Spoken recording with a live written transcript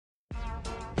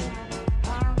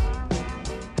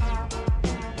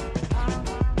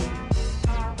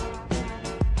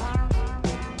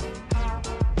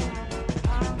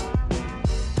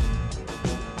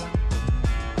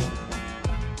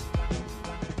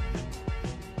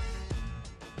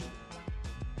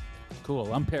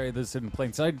Cool. I'm Perry. This is in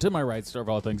plain sight. To my right, star of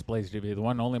all things, Blaze TV, the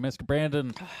one and only Mr.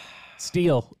 Brandon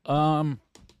Steele.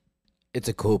 It's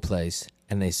a cool place,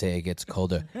 and they say it gets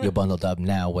colder. You're bundled up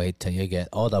now. Wait till you get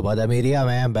older. But the media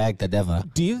man back to never.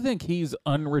 Do you think he's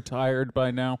unretired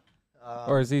by now?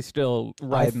 Or is he still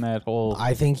riding that whole...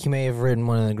 I think he may have written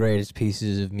one of the greatest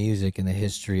pieces of music in the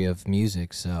history of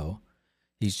music, so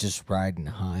he's just riding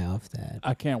high off that.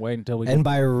 I can't wait until we... And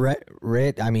by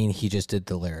writ, I mean he just did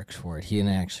the lyrics for it. He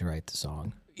didn't actually write the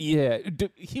song. Yeah,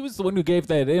 he was the one who gave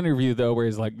that interview, though, where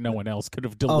he's like, no one else could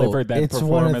have delivered that it's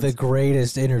performance. One of the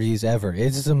greatest interviews ever.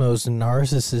 It's the most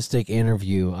narcissistic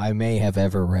interview I may have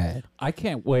ever read. I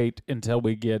can't wait until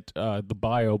we get the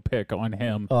biopic on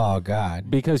him. Oh,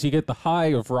 God. Because you get the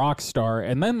high of rock star,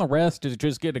 and then the rest is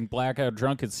just getting blackout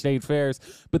drunk at state fairs.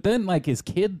 But then, like, his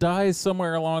kid dies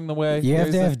somewhere along the way. You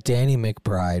have to have Danny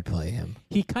McBride play him.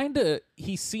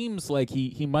 He seems like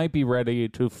he might be ready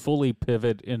to fully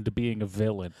pivot into being a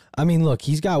villain. I mean, look,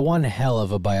 he's got one hell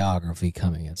of a biography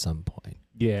coming at some point.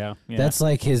 Yeah. That's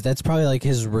probably like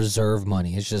his reserve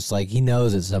money. It's just like he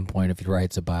knows at some point if he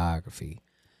writes a biography,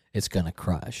 it's going to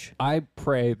crush. I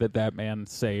pray that man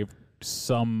saved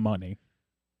some money.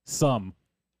 Some.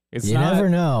 You never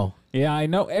know. Yeah, I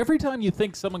know. Every time you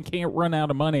think someone can't run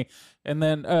out of money, and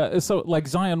then, so like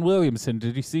Zion Williamson,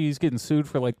 did you see he's getting sued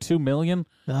for like $2 million?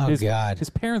 Oh, God. His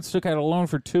parents took out a loan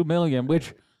for $2 million,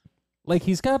 which, like,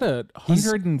 he's got a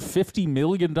 $150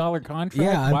 million contract.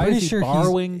 Yeah, I'm Why pretty is he sure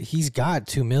borrowing? he's got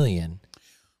 $2 million.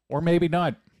 Or maybe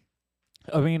not.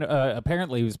 I mean,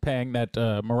 apparently he was paying that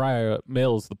Mariah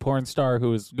Mills, the porn star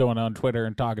who was going on Twitter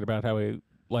and talking about how he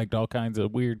liked all kinds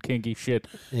of weird, kinky shit.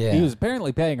 Yeah. He was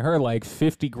apparently paying her like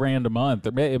 $50,000 a month.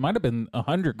 It might have been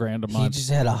 $100,000 a month. He just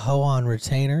had a hoe on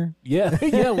retainer. Yeah,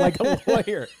 yeah, like a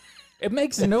lawyer. It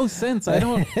makes no sense. I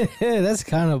don't. That's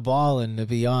kind of balling, to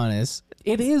be honest.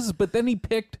 It is, but then he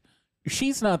picked.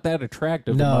 She's not that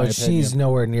attractive. No, in my she's opinion.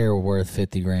 nowhere near worth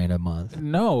 $50,000 a month.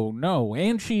 No,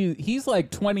 and he's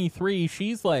like 23.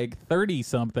 She's like 30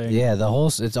 something. Yeah,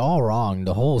 it's all wrong.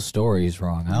 The whole story's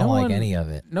wrong. I don't like any of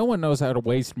it. No one knows how to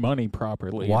waste money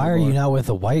properly. Why are you not with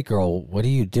a white girl? What are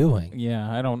you doing?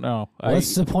 Yeah, I don't know.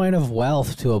 What's the point of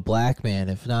wealth to a black man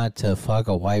if not to fuck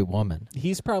a white woman?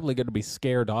 He's probably going to be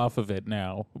scared off of it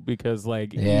now because,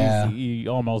 like, Yeah. he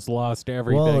almost lost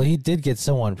everything. Well, he did get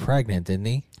someone pregnant, didn't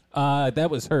he? That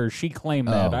was her. She claimed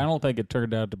that. Oh. I don't think it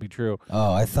turned out to be true.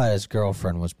 Oh, I thought his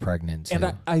girlfriend was pregnant, too.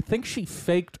 And I think she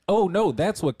faked. Oh, no,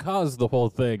 that's what caused the whole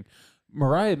thing.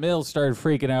 Mariah Mills started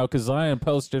freaking out because Zion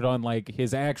posted on, like,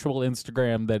 his actual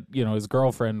Instagram that, his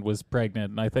girlfriend was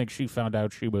pregnant. And I think she found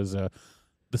out she was the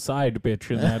side bitch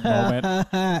in that moment.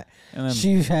 And then,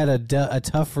 she had a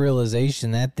tough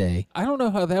realization that day. I don't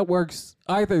know how that works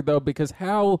either, though, because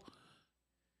how...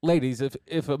 Ladies,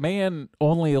 if a man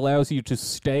only allows you to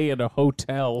stay in a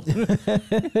hotel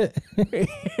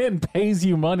and pays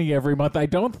you money every month, I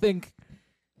don't think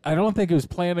he was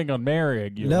planning on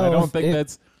marrying you. No, I don't think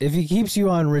that's... If he keeps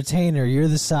you on retainer, you're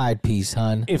the side piece,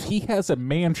 hun. If he has a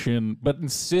mansion but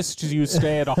insists you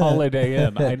stay at a Holiday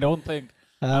Inn, I don't think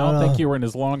you were in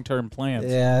his long-term plans.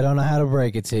 Yeah, I don't know how to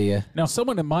break it to you. Now,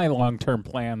 someone in my long-term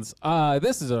plans,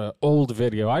 this is an old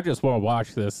video. I just want to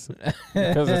watch this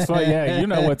because it's fun. Yeah, you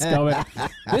know what's coming.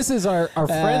 This is our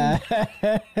friend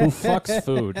who fucks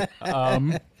food.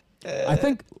 I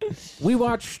think we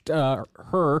watched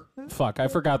her fuck. I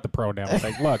forgot the pronouns.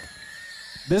 Like, look,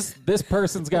 this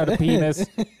person's got a penis,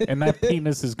 and that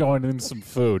penis is going in some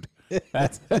food.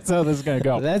 That's how this is gonna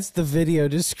go. That's the video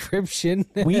description.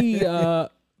 The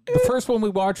first one we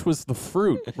watched was the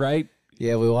fruit, right?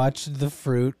 Yeah, we watched the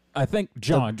fruit. I think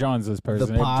John's this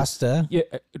person. The pasta. Yeah,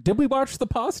 did we watch the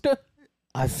pasta?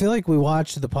 I feel like we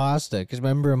watched the pasta because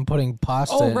remember him putting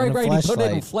pasta in a He put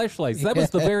it in fleshlight. fleshlights. That was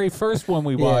the very first one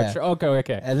we watched. Yeah.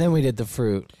 Okay. And then we did the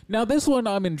fruit. Now this one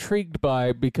I'm intrigued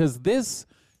by because this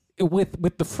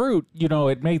with the fruit,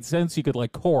 it made sense you could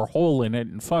like core a hole in it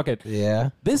and fuck it. Yeah.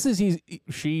 This is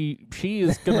she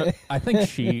is gonna I think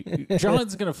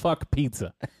John's gonna fuck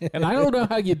pizza. And I don't know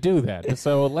how you do that.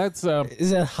 So let's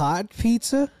Is it hot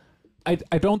pizza? I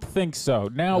don't think so.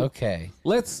 Now Okay.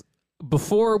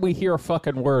 before we hear a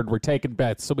fucking word, we're taking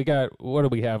bets. So we got, what do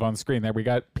we have on screen there? We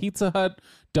got Pizza Hut,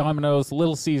 Domino's,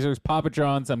 Little Caesars, Papa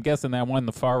John's. I'm guessing that one on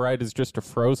the far right is just a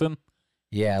frozen.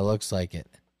 Yeah, it looks like it.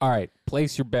 All right,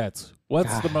 place your bets.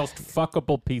 What's the most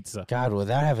fuckable pizza? God,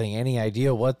 without having any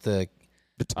idea what the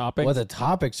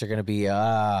topics are going to be,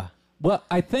 Well,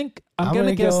 I think I'm going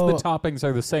to guess the toppings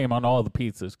are the same on all the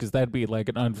pizzas because that'd be like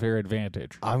an unfair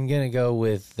advantage. I'm going to go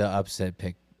with the upset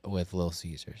pick with Little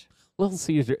Caesars. Little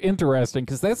Caesar, interesting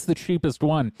because that's the cheapest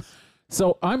one.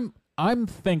 So I'm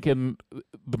thinking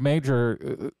the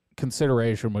major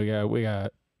consideration we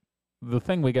got the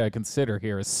thing we got to consider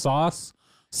here is sauce.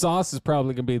 Sauce is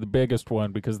probably going to be the biggest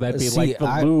one because that'd be like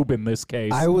the lube in this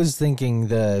case. I was thinking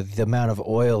the amount of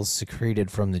oil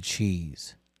secreted from the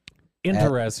cheese.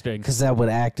 Interesting. Because that would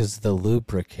act as the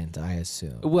lubricant, I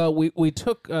assume. Well, we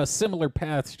took similar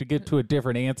paths to get to a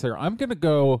different answer. I'm gonna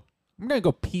go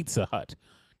Pizza Hut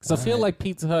because I feel like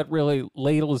Pizza Hut really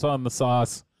ladles on the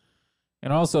sauce,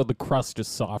 and also the crust is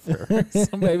softer.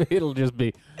 So maybe it'll just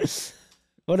be.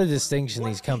 What a distinction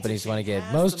these companies want to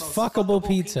get. Most fuckable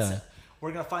pizza.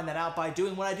 We're going to find that out by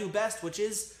doing what I do best, which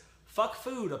is fuck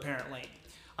food, apparently.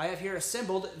 I have here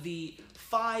assembled the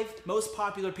 5 most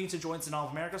popular pizza joints in all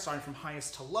of America, starting from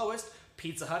highest to lowest: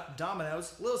 Pizza Hut,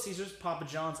 Domino's, Little Caesars, Papa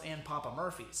John's, and Papa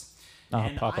Murphy's.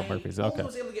 And Papa Murphy's, okay. I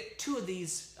was able to get 2 of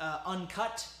these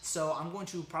uncut, so I'm going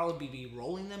to probably be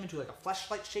rolling them into like a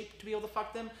fleshlight shape to be able to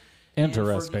fuck them.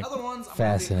 Interesting. And for the other ones, I'm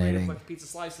fascinating. going to like pizza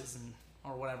slices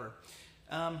or whatever.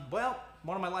 Well,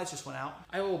 one of my lights just went out.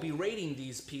 I will be rating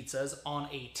these pizzas on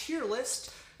a tier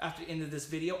list after the end of this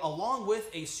video, along with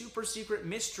a super secret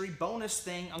mystery bonus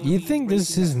thing. You think this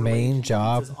is his main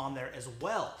job? On there as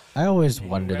well. I always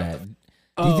wonder that.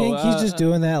 Do you think he's just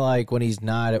doing that like when he's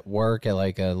not at work at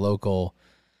like a local,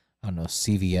 I don't know,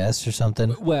 CVS or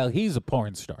something? Well, he's a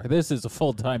porn star. This is a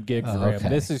full-time gig for him.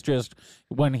 This is just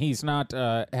when he's not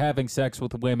having sex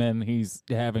with women, he's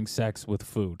having sex with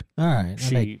food. All right.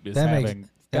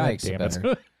 God makes damn it it.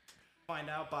 better. Find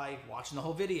out by watching the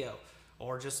whole video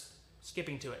or just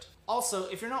skipping to it. Also,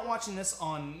 if you're not watching this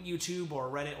on YouTube or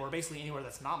Reddit or basically anywhere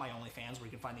that's not my OnlyFans, where you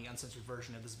can find the uncensored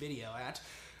version of this video at,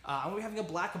 I'm going to be having a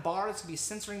black bar that's going to be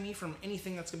censoring me from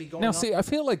anything that's going to be going on. Now, see, I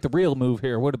feel like the real move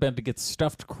here would have been to get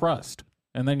stuffed crust,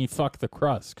 and then you fuck the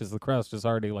crust, because the crust is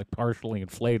already, like, partially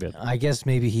inflated. I guess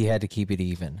maybe he had to keep it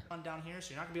even. Down here, so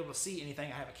you're not going to be able to see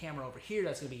anything. I have a camera over here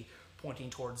that's going to be pointing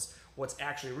towards what's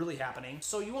actually really happening,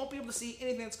 so you won't be able to see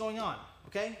anything that's going on,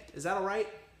 okay? Is that all right?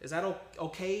 Is that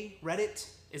okay, Reddit?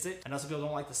 Is it? I know some people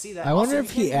don't like to see that. I wonder Also,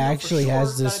 if he actually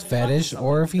has this fetish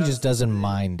or if he just doesn't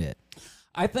mind it.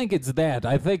 I think it's that.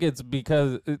 I think it's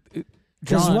because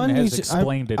John has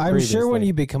explained it I'm previously. sure when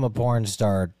you become a porn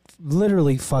star,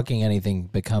 literally fucking anything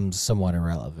becomes somewhat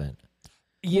irrelevant.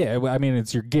 Yeah, I mean,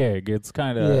 it's your gig. It's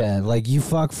kind of... Yeah, like you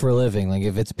fuck for a living. Like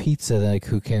if it's pizza, like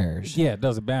who cares? Yeah, it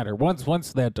doesn't matter. Once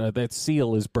that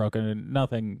seal is broken,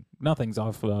 nothing's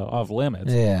off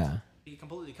limits. Yeah. Be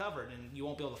completely covered, and you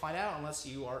won't be able to find out unless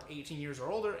you are 18 years or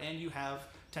older and you have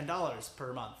 $10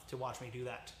 per month to watch me do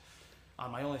that on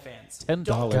my OnlyFans. $10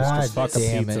 God to fuck a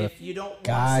damn pizza. it. If you don't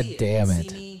God see damn it, it.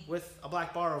 see me with a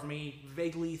black bar over me,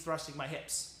 vaguely thrusting my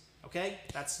hips. Okay,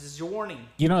 this is your warning.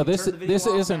 You know, can this turn the video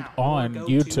off isn't now. on Go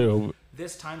YouTube, to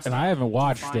this timestamp and I haven't to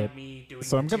watched find it, me doing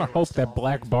so I'm the gonna tier hope list of that all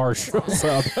black things. bar shows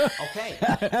up.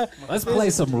 Okay, Let's play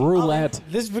some roulette.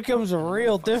 This becomes a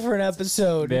real different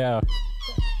episode. Yeah.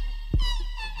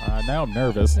 Now I'm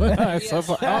nervous. Yes, So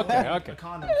far- okay. A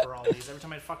condom for all these. Every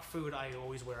time I fuck food, I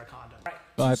always wear a condom. Right.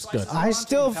 Well, that's Two slices good. of I pepperoni,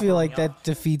 still feel like pepperoni that off.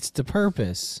 defeats the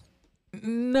purpose.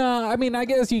 No, I mean, I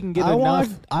guess you can get I enough.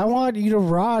 want you to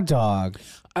raw dog.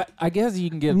 I guess you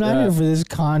can get. I'm not here for this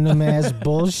condom ass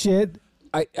bullshit.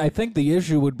 I think the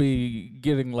issue would be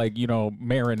getting like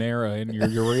marinara in your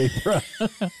urethra,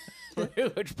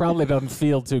 which probably doesn't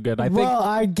feel too good. I think. Well,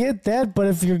 I get that, but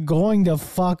if you're going to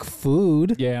fuck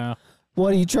food, Yeah.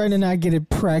 what are you trying to not get it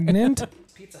pregnant?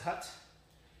 Pizza Hut.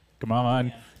 Come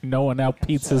on. No one out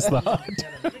pizzas the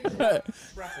hut.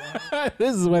 Wrap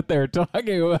This is what they're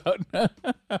talking about.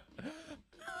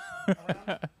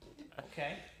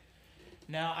 Okay.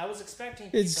 Now, I was expecting...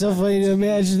 It's Pizza so Hut funny to be-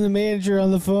 imagine the manager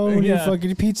on the phone when you're Yeah.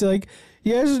 fucking pizza like,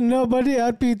 yes, nobody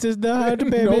out pizzas the hut,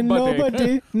 baby.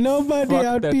 Nobody. Nobody Fuck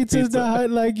out that pizzas pizza. the hut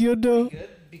like you do. Good,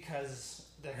 because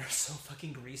they're so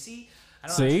fucking greasy. I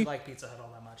don't See? actually like Pizza Hut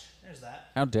all that much. There's that.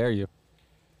 How dare you?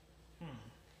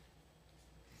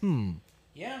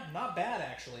 Yeah, not bad,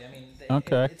 actually. I mean,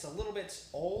 Okay. it's a little bit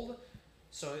old,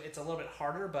 so it's a little bit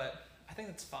harder, but I think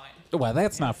it's fine. Well,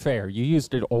 that's not fair. You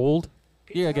used it old.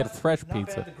 You gotta get a Hut, fresh not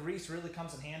pizza. Bad. The grease really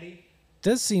comes in handy.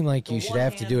 Does seem like The you should one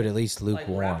have to do it hand, at least like,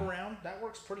 wrap lukewarm. around, that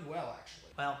works pretty well, actually.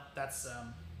 Well, that's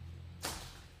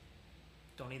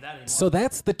don't need that anymore. So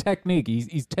that's the technique.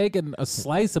 He's taking a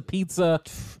slice of pizza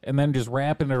and then just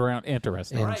wrapping it around.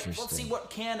 Interesting. All right, let's Interesting. see what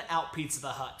can out Pizza the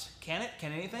Hut. Can it?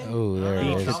 Can anything? Oh, there I don't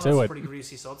it know. is. That Beat you to one's it. pretty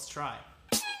greasy, so let's try.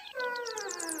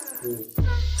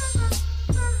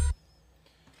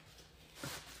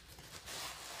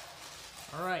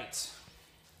 All right.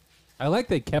 I like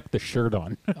they kept the shirt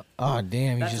on. Oh,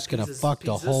 damn, he's That's just going to pizza's- fuck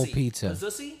the whole pizzussy. pizza.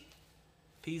 Pizzussy?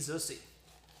 Pizzussy.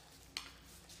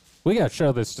 We got to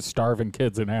show this to starving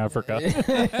kids in Africa.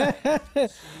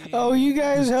 Oh, you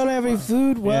guys don't have any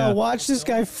food? Well, Yeah. watch this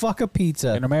guy fuck a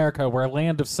pizza. In America, we're a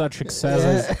land of such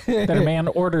excesses that a man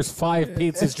orders 5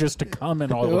 pizzas just to come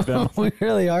in all of them. We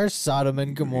really are Sodom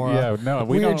and Gomorrah. Yeah, no,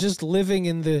 we are don't- just living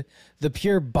in the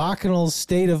pure bacchanal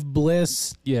state of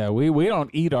bliss. Yeah, we don't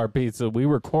eat our pizza. We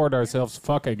record ourselves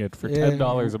fucking it for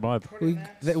 $10 a month.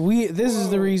 This is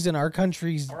the reason our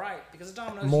country's All right, because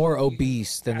Domino's more you can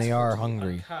obese than ask they for it are to be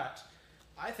hungry. uncut.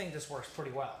 I think this works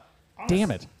pretty well.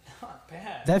 Damn Honestly, it. Not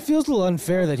bad. That feels a little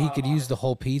unfair that he could use the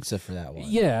whole pizza for that one.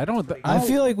 Yeah, I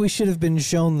feel like we should have been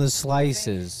shown the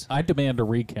slices. I demand a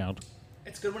recount.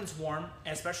 It's good when it's warm,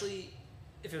 and especially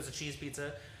if it was a cheese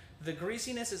pizza. The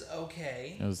greasiness is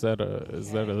okay. Is that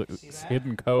a See that?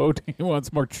 hidden code? He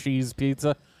wants more cheese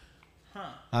pizza.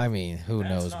 I mean, who That's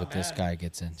knows not what this bad. guy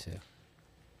gets into.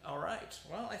 All right.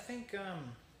 Well, I think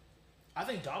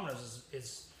Domino's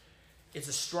is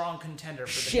a strong contender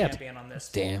for the Shit. champion on this.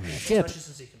 Damn it. Especially Shit.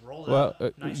 since he can roll it Well,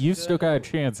 up. Nice you've and still good. got a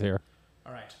chance here.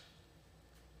 All right.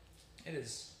 It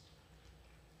is.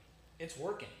 It's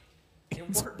working. It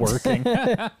It's works. working.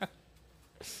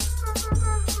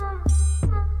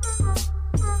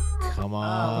 Come Little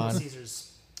on.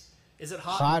 Caesars. Is it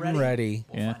hot, Hot and ready.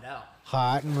 We'll Yeah. find out.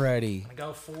 Hot and ready. I'm gonna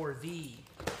go for the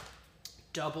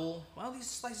double. Well, these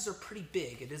slices are pretty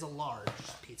big. It is a large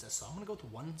pizza, so I'm gonna go with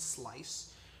one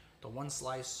slice. The one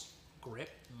slice grip.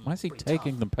 Why is he Pretty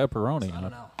taking tough. the pepperoni I don't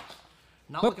out? know.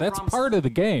 Not Look, looking that's promising. part of the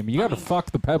game. You got to mean,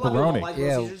 fuck the a lot of people don't pepperoni. like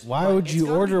Little Yeah, Caesars, why but would it's you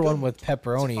gotta be order one good with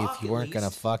pepperoni to if fuck you at weren't gonna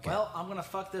least. fuck it? Well, I'm gonna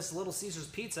fuck this Little Caesars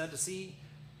pizza to see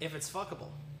if it's fuckable. All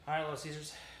right, Little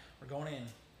Caesars, we're going in.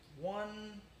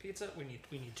 One pizza. We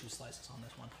need 2 slices on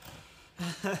this one.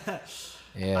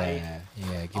 Yeah,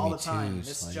 yeah. Give All me the time, 2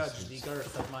 misjudge the slices.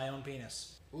 girth of my own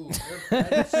penis. Ooh, your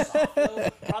bread is soft though.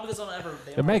 Probably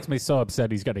because It makes me so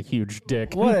upset he's got a huge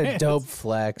dick. What a dope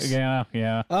flex. Yeah,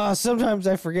 yeah. Sometimes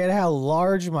I forget how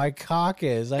large my cock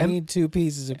is. I need 2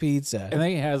 pieces of pizza. And then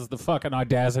he has the fucking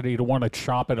audacity to want to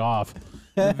chop it off.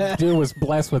 The dude was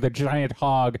blessed with a giant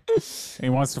hog. And he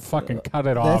wants to fucking cut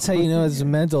it off. That's how you know it's a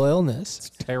mental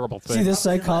illness. Terrible thing. See, this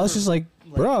psychologist is like,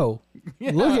 bro,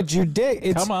 look at your dick.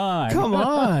 It's, Come on. Come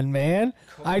on, man.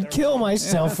 I'd kill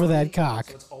myself for that cock.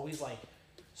 So it's always like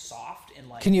soft and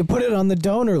like Can you put it on the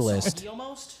donor list? salty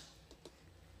almost.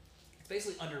 It's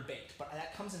basically underbaked, but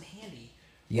that comes in handy.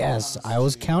 Yes, when it I comes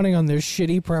was to counting on their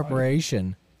shitty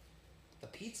preparation. the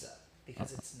pizza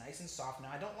because it's nice and soft. Now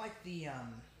I don't like the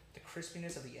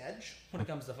crispiness of the edge when it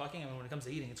comes to fucking. I mean, when it comes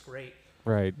to eating, it's great.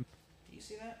 Right. Do you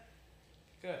see that?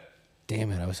 Good.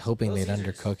 Damn it, I was hoping Little they'd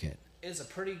Caesars. undercook it. It's a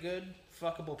pretty good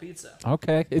fuckable pizza.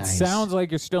 Okay. It Nice. sounds like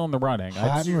you're still in the running.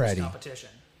 Hot and Serious ready. competition.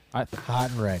 Hot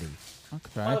and ready.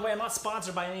 By Okay. the way, I'm not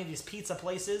sponsored by any of these pizza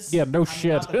places. Yeah, no I'm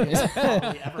shit. not the biggest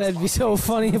probably ever That'd be sponsored so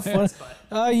funny if one.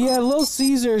 but Yeah, Little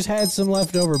Caesars had some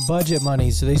leftover budget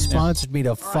money, so they sponsored me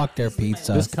to fuck their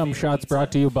pizza. This cum shot's brought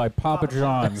to you by Papa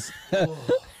John's. oh,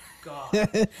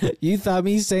 God. You thought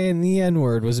me saying the N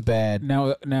word was bad.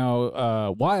 Now,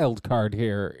 wild card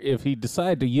here. If he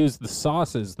decided to use the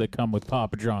sauces that come with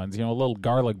Papa John's, a little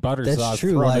garlic butter That's sauce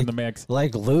true. thrown Like, in the mix.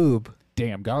 like lube.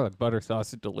 Damn, garlic butter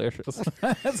sauce is delicious.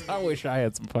 I wish I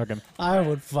had some fucking. I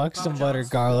would fuck some butter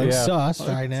garlic Yeah. sauce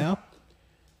right now.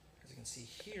 As you can see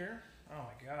here. Oh,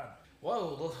 my God.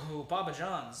 Whoa, Papa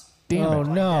John's. Damn Oh it.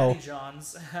 no! Daddy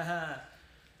John's.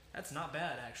 That's not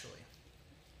bad, actually.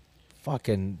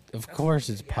 Fucking, of course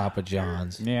it's Papa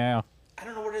John's. Yeah. I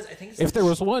don't know what it is. I think it's If there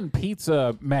was one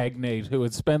pizza magnate who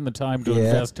would spend the time to Yeah.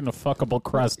 invest in a fuckable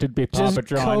crust, it'd be Just Papa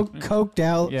John. coked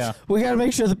out. Yeah. We gotta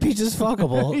make sure the pizza's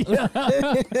fuckable.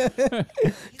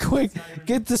 Quick,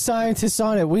 get the scientists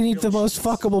on it. We need the most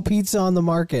fuckable pizza on the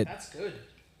market. That's good.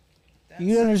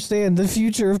 You understand, the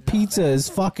future of pizza is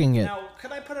fucking it. Now,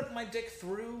 could I put up my dick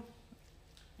through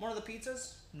one of the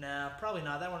pizzas? Nah, probably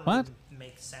not. That one What? wouldn't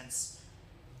make sense.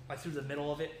 Like through the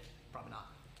middle of it? Probably not.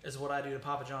 Is what I do to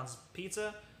Papa John's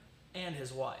pizza and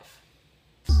his wife.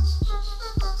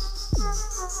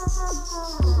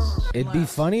 It'd be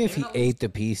funny if he ate the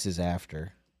pieces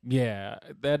after. Yeah,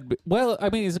 well, I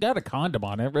mean, he's got a condom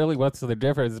on it. Really, what's the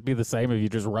difference? It'd be the same if you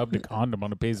just rubbed a condom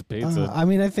on a piece of pizza. I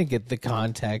mean, I think the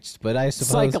context, but I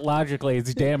suppose Psychologically,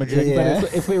 it's damaging. Yeah.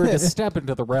 But if we were to step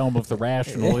into the realm of the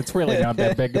rational, it's really not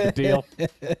that big of a deal.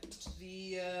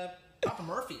 The Papa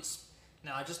Murphy's.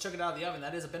 Now, I just took it out of the oven.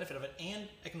 That is a benefit of it. And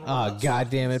I can roll it oh up.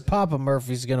 god damn it, Papa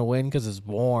Murphy's gonna win because it's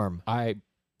warm. I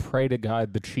pray to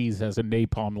God the cheese has a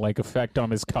napalm-like effect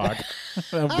on his cock.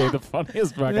 That would be the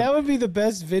funniest fucking. That would be the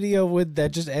best video with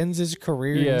that just ends his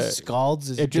career. Yeah. And scalds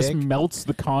his It just dick. melts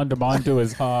the condom onto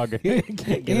his hog. Can't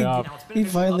get it Now, off. it's He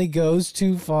beneficial finally goes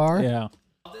too far. Yeah.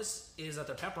 of this is that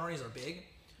their pepperonis are big.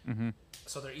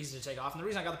 So they're easy to take off. And the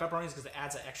reason I got the pepperonis is because it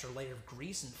adds an extra layer of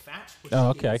grease and fat. Which Oh,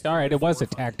 okay. is All right. It was a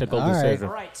fortifying. tactical All right. decision.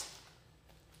 All right.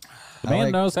 The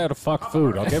man knows how to fuck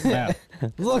food. I'll give him that.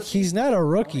 Look, he's not a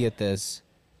rookie at this.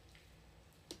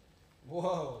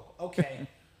 Whoa. Okay.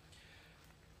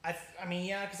 I mean,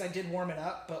 yeah, because I did warm it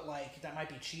up, but like that might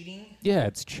be cheating. Yeah,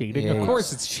 it's cheating. Yeah, Of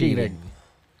course it's it's cheating.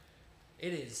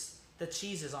 It is. The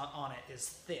cheese is on it is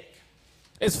thick.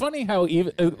 It's funny how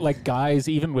even like guys,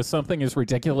 even with something as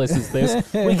ridiculous as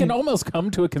this, we can almost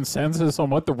come to a consensus on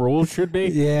what the rules should be.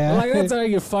 Yeah. Like that's how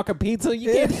you fuck a pizza.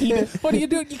 You can't heat it. What do? You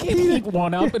can't heat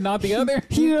one up and not the other.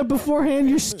 Heat it up beforehand.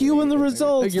 You're skewing the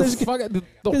results. You're There's- fucking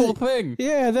the whole thing.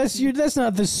 Yeah, that's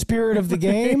not the spirit of the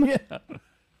game.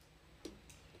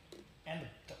 And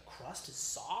the crust is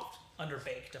soft,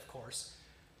 underbaked, of course.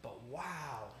 But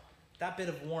wow, that bit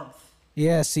of warmth.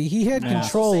 Yeah, see, he had Yeah.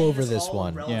 control Saying over it's this all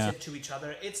one. relative Yeah. to each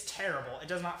other, it's terrible. It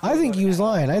does not. I feel think good he was at all.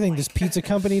 lying. I think this Like, pizza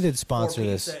company did for sponsor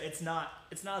this. pizza, it's not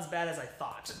as bad as I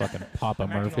thought. Fucking Papa I'm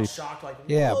acting all Murphy's. shocked, like,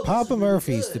 Yeah, whoa, this Papa is really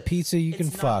Murphy's, good. the pizza you can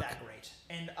It's fuck. not that great.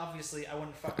 And obviously, I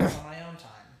wouldn't fuck it on my own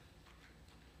time.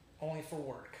 Only for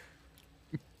work.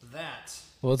 That.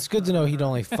 Well, it's good to know he'd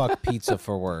only fuck pizza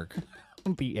for work.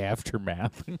 The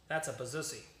aftermath. That's a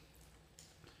bazoosi.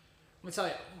 Let me tell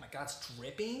you. Oh my God, it's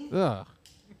dripping. Ugh.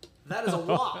 That is a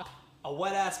wop. A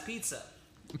wet ass pizza.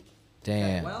 Okay,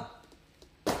 Damn. well,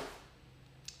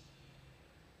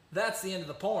 that's the end of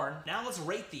the porn. Now let's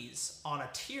rate these on a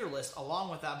tier list along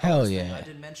with that Hell bonus thing yeah. I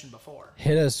did mention before.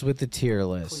 Hit us with the tier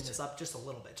Clean list. this up just a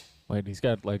little bit. Wait, he's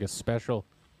got like a special.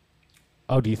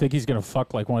 Oh, do you think he's gonna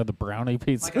fuck like one of the brownie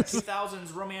pizzas? Like a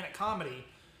 2000s romantic comedy.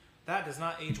 That does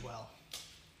not age well.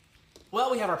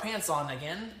 Well, we have our pants on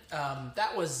again.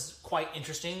 That was quite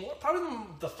interesting. Probably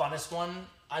the funnest one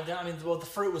I've done. I mean, well, the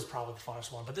fruit was probably the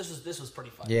funnest one, but this was pretty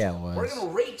fun. Yeah, So it was. We're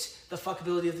gonna rate the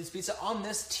fuckability of these pizza on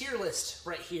this tier list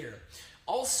right here.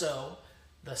 Also,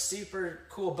 the super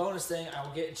cool bonus thing I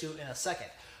will get into in a second.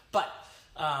 But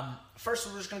first,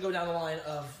 we're just gonna go down the line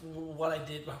of what I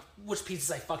did, which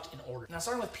pizzas I fucked in order. Now,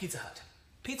 starting with Pizza Hut.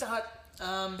 Pizza Hut.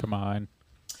 Come on.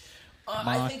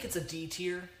 I think it's a D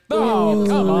tier. Oh,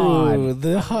 come on. Ooh,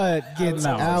 the hut gets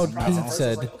No, out no.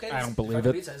 pizza. Okay, I don't believe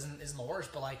fucking it. Pizza isn't the worst,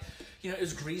 but like, it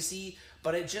was greasy,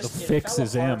 but it just The it fix fell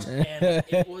is apart, in. and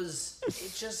it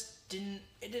just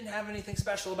didn't have anything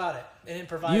special about it. It didn't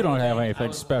provide. You don't have I anything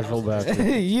was- special I was- about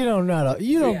it. You don't know.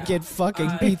 You don't Yeah. get fucking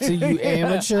pizza, you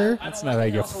amateur. I That's don't not like how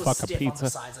it. you Also was fuck a stiff on pizza. The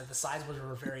sides, like the sides were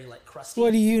very like crusty.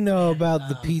 What do you know about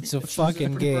the pizza cheese was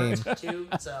fucking pretty game? burnt, too,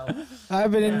 so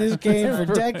I've been in this game for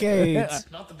decades.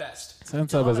 not the best.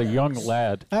 Since I was a young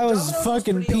lad, I was Domino's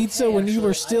fucking pretty pizza okay, when you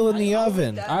were actually. still in the I'll read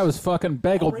oven. that. I was fucking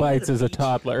bagel I'll rate it bites a as a B.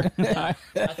 toddler. I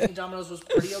think Domino's was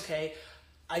pretty okay.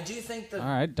 I do think the All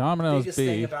right, Domino's biggest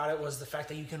thing B. about it was the fact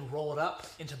that you can roll it up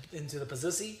into the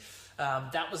pizoosi.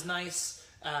 That was nice.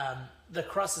 The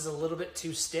crust is a little bit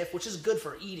too stiff, which is good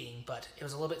for eating, but it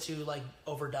was a little bit too like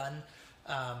overdone.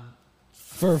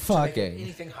 For To make it fucking.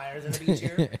 anything higher than a B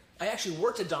tier. I actually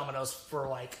worked at Domino's for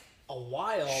like a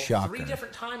while, Shocker. 3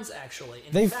 different times actually.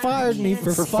 In They fact, fired you me can't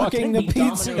for see fucking the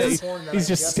Domino's pizza. porn that He's I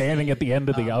just standing made, at the end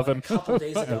of the like, oven. a couple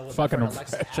days ago with my Fucking friend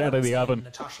Alexa fresh out of Adams the and oven.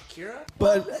 Natasha Kira.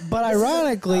 But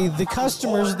ironically, the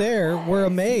customers there were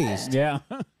amazed. Yeah.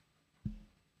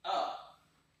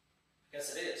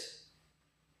 Guess it is.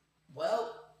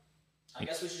 Well, I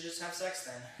guess we should just have sex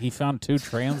then. He found 2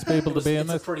 trans people to be in It's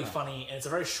a this. pretty funny, and it's a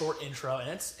very short intro, and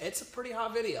it's a pretty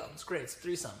hot video. It's great. It's a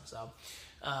threesome. So,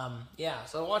 yeah.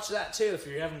 So watch that too if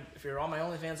you're on my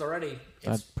OnlyFans already.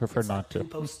 I'd prefer it's not like to. 2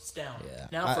 posts down. Yeah.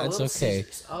 Now for It's Little okay.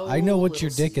 Caesars. Oh, I know what Little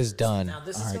your dick has Caesars. done. Now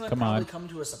this All is right, going to come probably on. come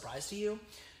to a surprise to you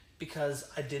because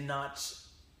I did not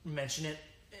mention it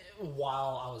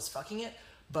while I was fucking it.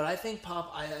 But I think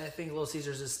I think Little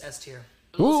Caesars is S tier.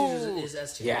 Little Caesars is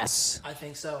S tier. Yes. I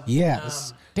think so.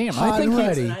 Yes. Damn, Hot I think and you,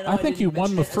 ready. And I think didn't you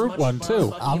won mention the it as fruit much one when I was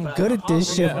too. fucking, I'm but good at this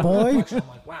I'll shit, read boy. the reflection. I'm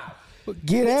like, wow.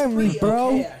 Get at me, Pretty bro.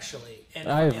 okay, actually.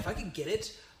 And if I could get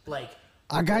it, like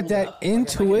I got rolled that up, like, if I could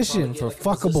intuition probably for get,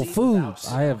 like, a fuckable Pizoozie foods.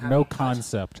 without, I have no having cut,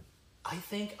 concept. I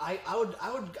think I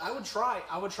would try.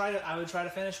 I would try to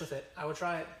finish with it. I would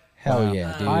try it. Hell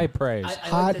yeah, dude. High praise. I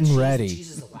Hot like that and cheese. ready. The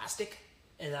cheese is elastic,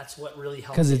 and that's what really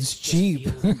helps. 'Cause it it's just cheap.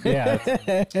 feel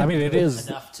Yeah, I mean it is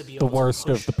enough to be the able to worst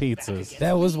of push the back pizzas. against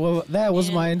That was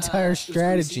And, my it entire was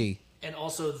strategy. greasy, and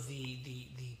also the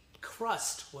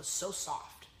crust was so soft.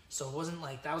 So it wasn't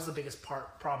like that was the biggest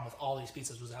problem with all these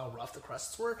pizzas was how rough the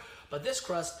crusts were. But this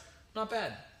crust, not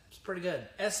bad. It's pretty good.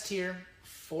 S tier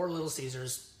for Little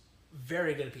Caesars.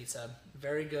 Very good pizza.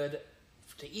 Very good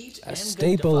to eat. And good to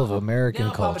staple of fuck. American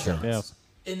Now, Papa culture. John's, Yes.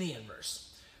 in the inverse.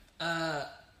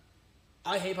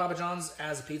 I hate Papa John's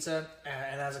as a pizza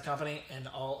and as a company and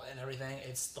everything.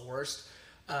 It's the worst.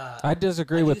 I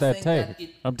disagree with that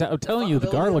take. I'm telling you, the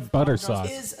garlic butter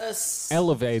sauce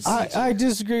elevates. I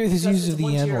disagree with his use of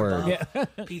the N-word. Yeah.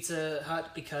 Pizza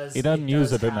Hut because he doesn't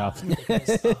use it enough. Because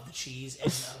of the cheese and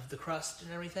of the crust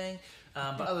and everything.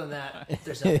 But other than that,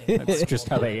 there's nothing. That's just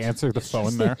how they answer the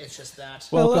phone there. It's just that.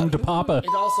 Welcome to Papa. It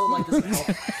also like doesn't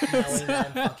help knowing that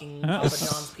I'm fucking Papa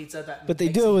John's pizza. That But they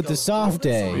makes do it me with go the soft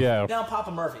day. Yeah. Now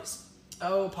Papa Murphy's.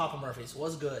 Oh, Papa Murphy's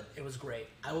was good. It was great.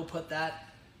 I will put that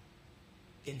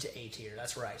into A tier.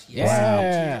 That's right. Yes.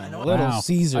 Yeah. I know Little Wow.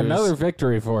 Caesars. Another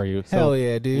victory for you. Hell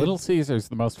yeah, dude. Little Caesars,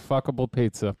 the most fuckable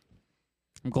pizza.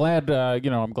 I'm glad,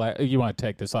 I'm glad you want to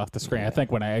take this off the screen. I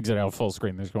think when I exit out full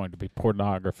screen, there's going to be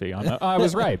pornography on the. I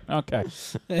was right. Okay.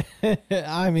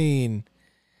 I mean,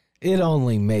 it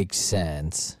only makes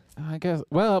sense. I guess.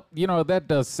 Well, that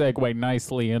does segue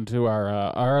nicely into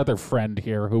our other friend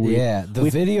here, who The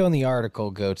video and the article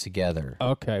go together.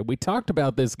 Okay, we talked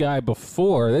about this guy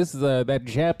before. This is that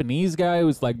Japanese guy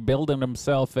who's like building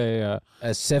himself a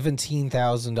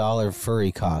 $17,000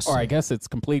 furry costume. or I guess it's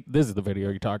complete. This is the video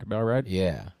you're talking about, right?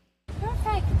 Yeah.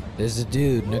 Perfect. There's a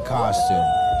dude in a costume.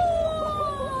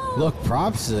 Look,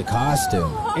 props to the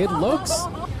costume. It looks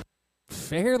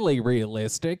fairly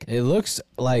realistic. It looks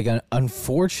like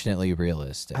unfortunately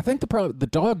realistic. I think the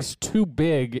dog's too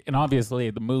big, and obviously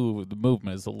the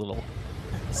movement is a little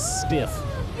stiff.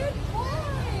 Good boy!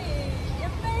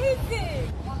 Amazing!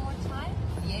 One more time?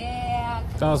 Yeah.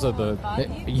 Also,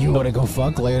 You want to go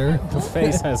fuck later? the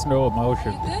face has no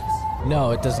emotion. Good?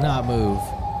 No, it does not move.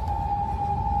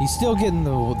 He's still getting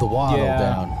the waddle Yeah.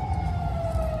 down.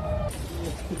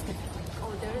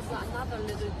 Oh, there is another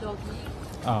little doggy.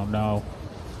 Oh no.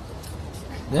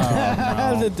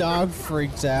 The dog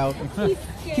freaks out.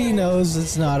 He knows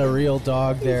it's not a real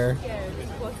dog there. Scared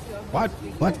because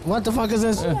you're What the fuck is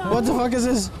this? What the fuck is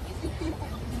this?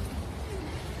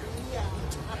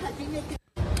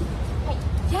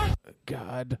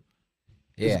 God,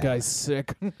 Yeah. this guy's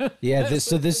sick. Yeah,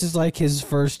 this is like his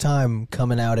first time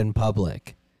coming out in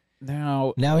public.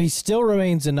 Now, Now he still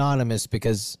remains anonymous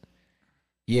because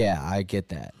yeah, I get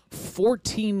that.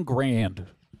 14 grand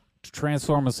to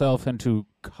transform himself into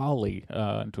collie,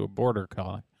 into a border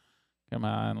collie. Come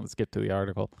on, let's get to the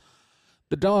article.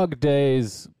 The dog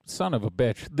days, son of a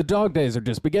bitch. The dog days are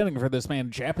just beginning for this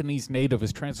man. Japanese native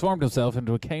has transformed himself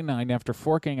into a canine after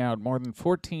forking out more than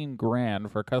 14 grand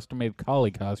for a custom-made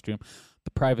collie costume.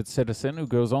 The private citizen, who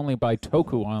goes only by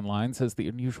Toku online, says the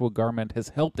unusual garment has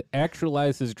helped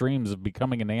actualize his dreams of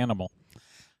becoming an animal.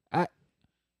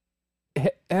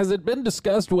 Has it been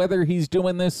discussed whether he's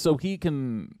doing this so he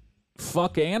can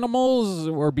fuck animals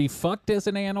or be fucked as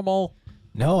an animal?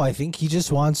 No, I think he just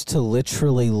wants to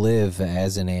literally live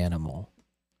as an animal.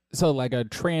 So like a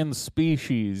trans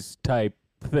species type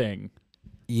thing.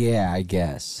 Yeah, I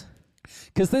guess.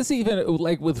 Because this even,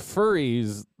 like with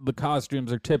furries, the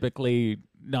costumes are typically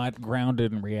not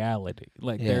grounded in reality.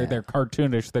 Like Yeah. they're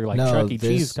cartoonish. They're like No, Chuck E. this-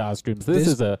 Cheese costumes. This this-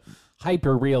 is a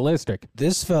hyper realistic.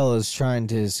 This fella's trying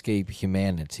to escape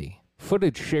humanity.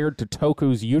 Footage shared to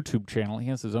Toku's YouTube channel. He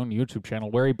has his own YouTube channel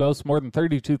where he boasts more than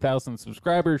 32,000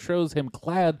 subscribers. Shows him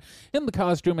clad in the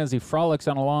costume as he frolics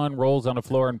on a lawn, rolls on a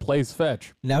floor, and plays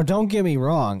fetch. Now, don't get me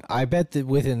wrong. I bet that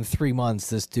within 3 months,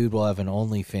 this dude will have an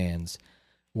OnlyFans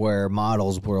where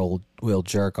models will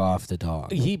jerk off the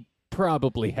dog. He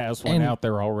probably has one And- out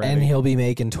there already. And he'll be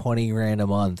making 20 grand a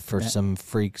month for some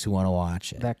freaks who want to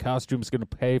watch it. That costume's going to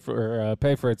pay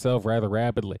for itself rather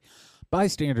rapidly.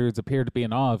 Bystanders appear to be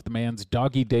in awe of the man's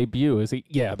doggy debut.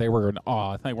 They were in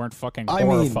awe. They weren't fucking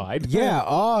horrified. yeah,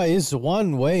 awe is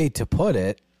one way to put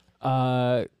it.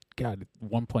 God,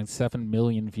 1.7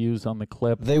 million views on the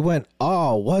clip. They went,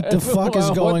 oh, what the fuck is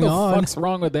Well, going what the on? fuck's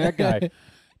wrong with that guy?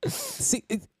 See,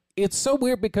 it's so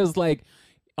weird because like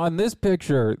on this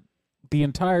picture, the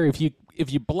entire if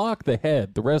you block the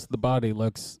head, the rest of the body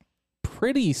looks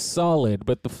pretty solid,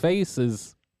 but the face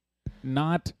is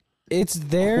not. It's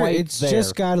there. Quite It's there.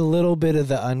 just got a little bit of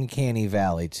the uncanny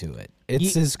valley to it.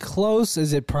 It's as close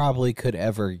as it probably could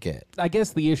ever get. I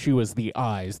guess the issue is the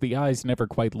eyes. The eyes never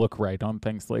quite look right on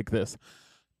things like this.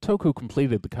 Toku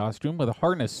completed the costume with a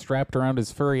harness strapped around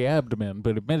his furry abdomen,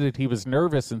 but admitted he was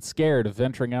nervous and scared of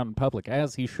venturing out in public,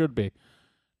 as he should be.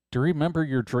 Do you remember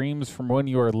your dreams from when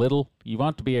you were little? You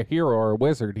want to be a hero or a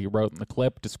wizard, he wrote in the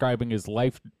clip, describing his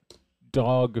life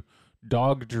dog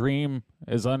dream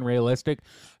as unrealistic.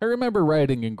 I remember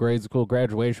writing in grade school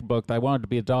graduation book that I wanted to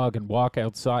be a dog and walk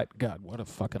outside. God, what a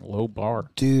fucking low bar.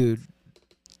 Dude,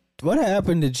 what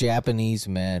happened to Japanese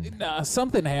men?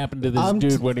 Something happened to this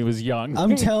dude when he was young.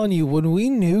 I'm telling you, when we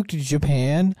nuked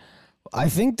Japan, I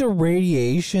think the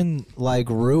radiation like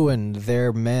ruined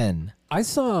their men. I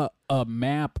saw a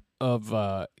map of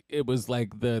it was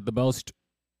like the most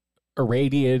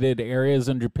irradiated areas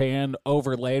in Japan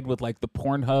overlaid with like the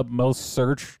Pornhub most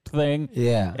searched thing.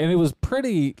 Yeah. And it was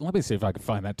pretty. Let me see if I can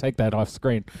find that. Take that off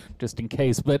screen just in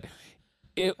case. But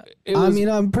it was, I mean,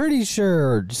 I'm pretty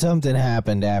sure something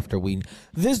happened after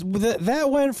that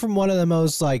went from one of the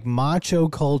most like macho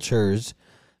cultures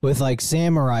with like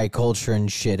samurai culture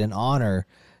and shit and honor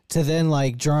to then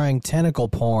like drawing tentacle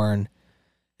porn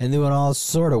and doing all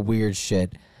sort of weird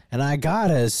shit. And I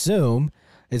gotta assume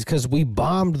it's because we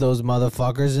bombed those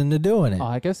motherfuckers into doing it.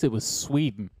 I guess it was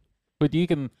Sweden, but you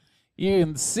can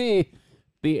see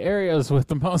the areas with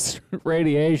the most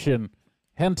radiation.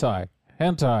 Hentai.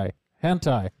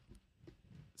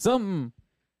 Something.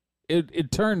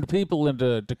 It turned people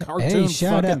into cartoon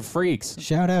shout fucking out- freaks.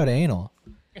 Shout out anal.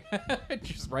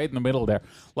 Just right in the middle there.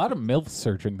 A lot of MILF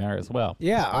searching there as well.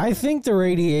 Yeah, I think the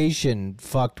radiation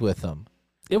fucked with them.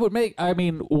 It would make. I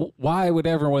mean, why would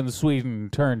everyone in Sweden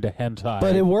turn to hentai?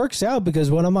 But it works out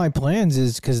because one of my plans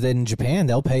is because then in Japan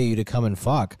they'll pay you to come and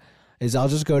fuck. Is I'll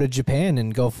just go to Japan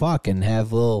and go fuck and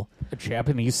have a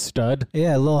Japanese stud.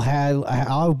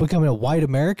 I'll become a white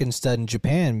American stud in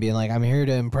Japan, being like, I'm here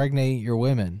to impregnate your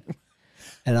women,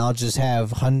 and I'll just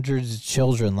have hundreds of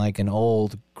children like an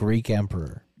old Greek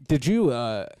emperor. Did you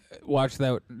watch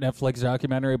that Netflix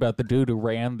documentary about the dude who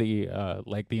ran the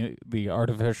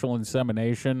artificial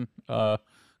insemination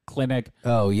clinic?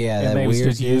 Oh yeah, and that they was weird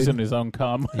just dude. using his own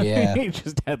cum. Yeah. He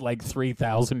just had like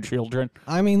 3,000 children.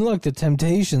 I mean, look, the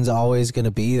temptation's always going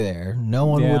to be there. No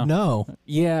one Yeah. would know.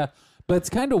 Yeah, but it's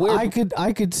kind of weird.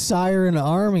 I could sire an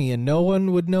army and no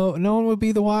one would know. No one would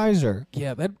be the wiser.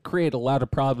 Yeah, that'd create a lot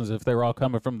of problems if they were all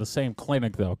coming from the same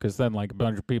clinic, though, because then like a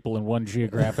bunch of people in one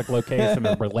geographic location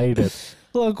are related.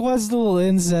 Look, what's the little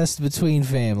incest between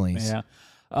families? Yeah.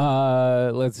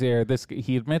 Let's see here.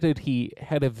 He admitted he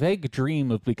had a vague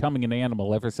dream of becoming an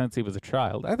animal ever since he was a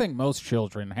child. I think most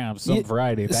children have some Yeah,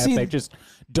 variety of that. see- They just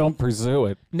don't pursue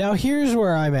it. Now, here's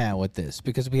where I'm at with this,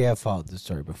 because we have followed this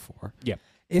story before. Yeah.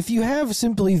 If you have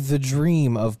simply the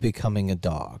dream of becoming a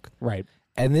dog, Right.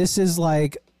 and this is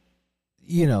like,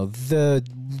 the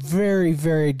very,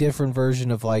 very different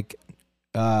version of like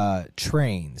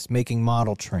trains, making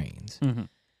model trains. Mm-hmm.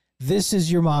 This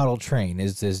is your model train,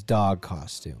 is this dog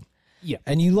costume. Yeah.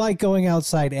 And you like going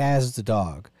outside as the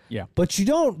dog. Yeah. But you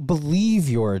don't believe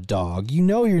you're a dog. You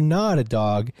know you're not a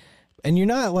dog. And you're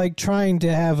not like trying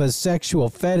to have a sexual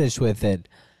fetish with it.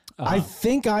 I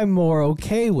think I'm more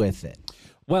okay with it.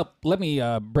 Well, let me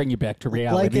bring you back to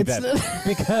reality Like, it's then.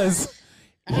 Because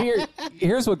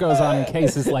here's what goes on in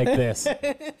cases like this.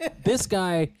 This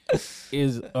guy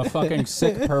is a fucking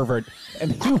sick pervert,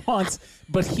 and he wants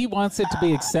it to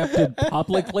be accepted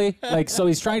publicly. Like, so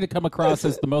he's trying to come across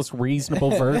as the most reasonable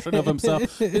version of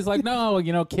himself. He's like,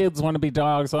 no, kids want to be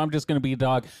dogs, so I'm just going to be a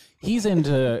dog. He's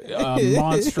into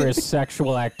monstrous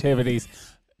sexual activities.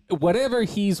 Whatever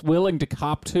he's willing to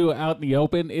cop to out in the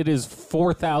open, it is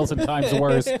 4,000 times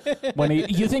worse.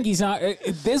 You think he's not?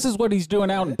 This is what he's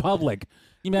doing out in public.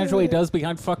 You imagine what he does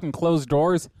behind fucking closed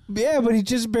doors? Yeah, but he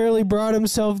just barely brought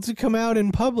himself to come out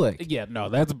in public. Yeah, no,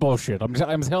 that's bullshit. I'm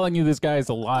telling you, this guy is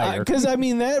a liar. Because,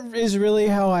 that is really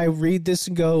how I read this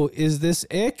and go, is this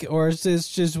ick or is this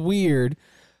just weird?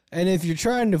 And if you're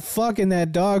trying to fuck in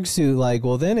that dog suit,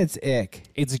 well, then it's ick.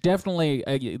 It's definitely,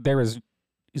 there is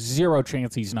zero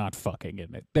chance he's not fucking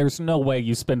in it. There's no way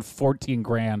you spend 14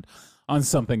 grand on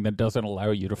something that doesn't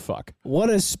allow you to fuck. What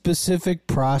a specific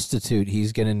prostitute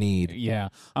he's going to need. Yeah,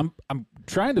 I'm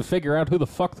trying to figure out who the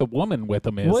fuck the woman with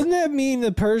him is. Wouldn't that mean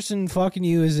the person fucking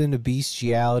you is into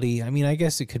bestiality? I mean, I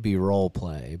guess it could be role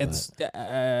play, but It's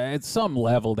at some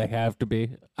level they have to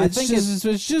be.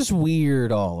 it's just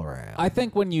weird all around. I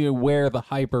think when you wear the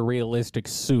hyper realistic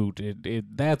suit,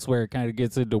 that's where it kind of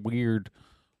gets into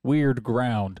weird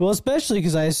ground. Well, especially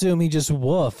because I assume he just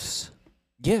woofs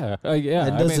Yeah.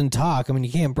 and doesn't talk. I mean,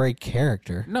 you can't break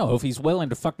character. No, if he's willing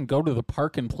to fucking go to the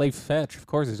park and play fetch, of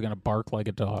course he's going to bark like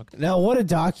a dog. Now, what a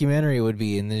documentary it would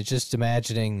be, and then just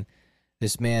imagining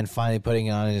this man finally putting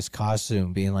on his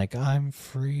costume, being like, I'm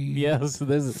free. Yes,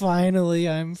 this is... Finally,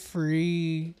 I'm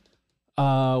free.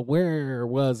 Where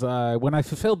was I? When I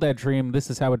fulfilled that dream,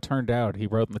 this is how it turned out. He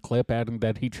wrote in the clip, adding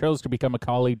that he chose to become a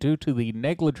collie due to the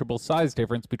negligible size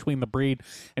difference between the breed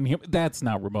and him. That's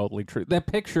not remotely true. That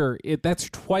picture, that's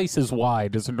twice as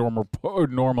wide as a normal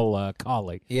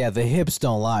collie. Yeah, the hips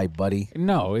don't lie, buddy.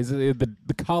 No,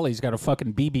 the collie's got a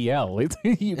fucking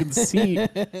BBL. You can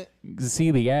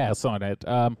see the ass on it.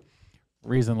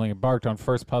 Recently embarked on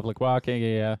first public walk.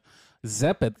 Yeah.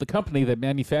 Zeppet, the company that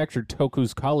manufactured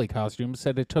Toku's Kali costume,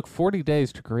 said it took 40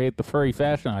 days to create the furry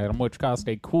fashion item, which cost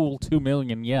a cool 2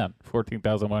 million yen,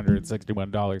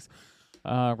 $14,161.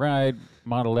 Right,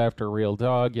 modeled after a real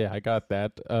dog. Yeah, I got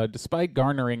that. Despite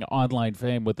garnering online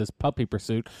fame with his puppy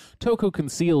pursuit, Toku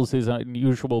conceals his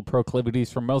unusual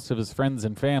proclivities from most of his friends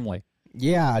and family.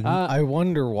 Yeah, I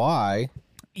wonder why.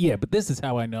 Yeah, but this is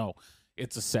how I know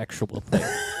it's a sexual thing.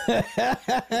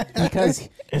 Because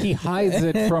he hides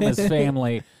it from his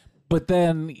family, but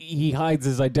then he hides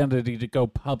his identity to go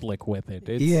public with it.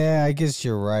 Yeah, I guess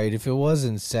you're right. If it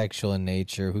wasn't sexual in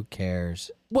nature, who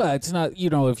cares? Well, it's not,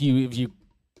 if you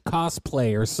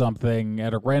cosplay or something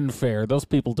at a Ren fair, those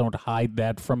people don't hide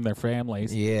that from their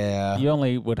families. Yeah. You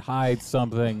only would hide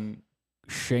something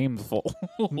shameful,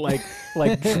 like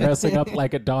dressing up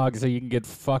like a dog so you can get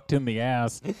fucked in the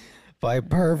ass. By a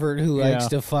pervert who likes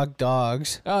to fuck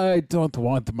dogs. I don't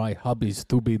want my hobbies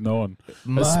to be known,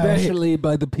 especially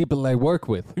by the people I work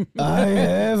with. I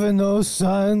have no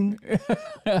son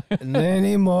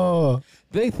anymore.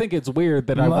 They think it's weird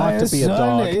that I want to be a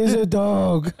dog. My son is a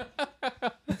dog.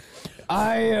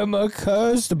 I am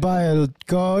accursed by a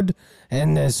god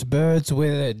and the spirits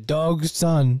with a dog's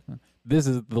son. This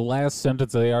is the last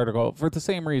sentence of the article for the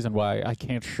same reason why I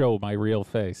can't show my real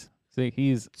face. See,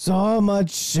 he's... So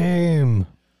much shame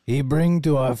he bring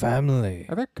to our family.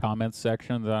 Are there comment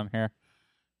sections on here?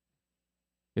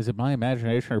 Is it my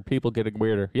imagination or people getting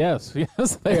weirder? Yes,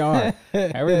 yes, they are.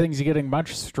 Everything's getting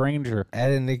much stranger.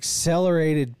 At an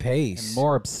accelerated pace. And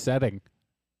more upsetting.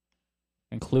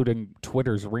 Including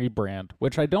Twitter's rebrand,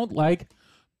 which I don't like,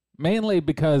 mainly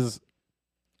because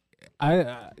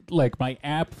my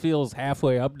app feels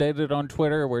halfway updated on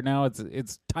Twitter, where now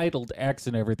it's titled X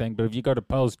and everything, but if you go to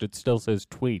post, it still says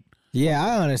tweet. Yeah,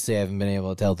 I honestly haven't been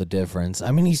able to tell the difference.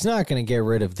 I mean, he's not going to get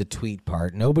rid of the tweet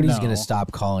part. Nobody's going to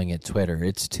stop calling it Twitter.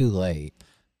 It's too late.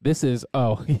 This is,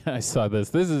 I saw this.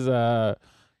 This is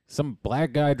some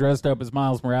black guy dressed up as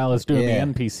Miles Morales doing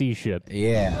the NPC shit.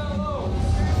 Yeah.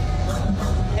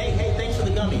 Hey, thanks for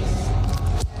the gummies.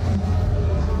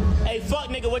 Hey, fuck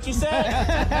nigga, what you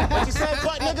said? What you said,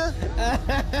 fuck nigga?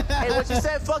 Hey, what you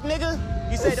said, fuck nigga?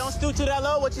 You said don't stoop to that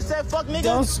low. What you said, fuck nigga?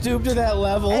 Don't stoop to that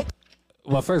level. Hey.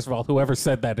 Well, first of all, whoever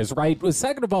said that is right. Well,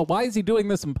 second of all, why is he doing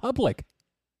this in public?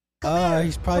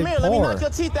 He's probably Come here, poor. let me knock your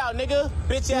teeth out, nigga.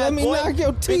 Bitch ass boy. Let me knock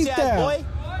your teeth out. Boy.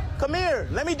 Come here,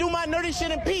 let me do my nerdy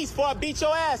shit in peace before I beat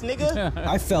your ass, nigga.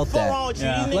 I felt What's wrong that. with you?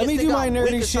 Yeah. These Let niggas me think do my I'm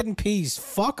nerdy weak or shit in peace.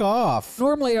 Fuck off.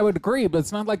 Normally, I would agree, but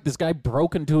it's not like this guy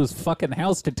broke into his fucking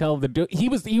house to tell him to do. He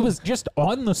was just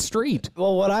on the street.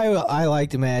 Well, what I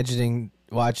liked imagining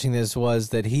watching this was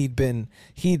that he'd been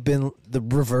the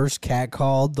reverse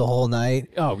catcalled the whole night.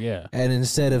 Oh yeah. And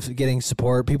instead of getting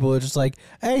support, people were just like,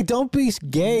 "Hey, don't be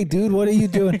gay, dude. What are you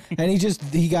doing?" And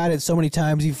he got it so many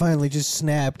times, he finally just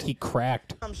snapped. He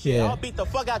cracked. shit. Yeah. I'll beat the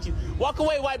fuck out you. Walk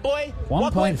away, white boy.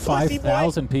 Walk away, 1.5 pussy boy.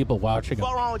 thousand people watching him.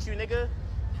 What's wrong with you, nigga?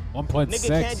 1.6.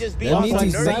 Nigga can't just be That on means some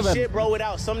he's nerdy 7. shit, bro,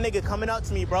 without some nigga coming up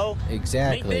to me, bro.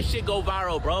 Exactly. Make this shit go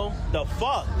viral, bro. The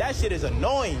fuck? That shit is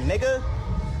annoying, nigga.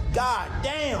 God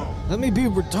damn. Let me be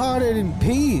retarded in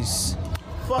peace.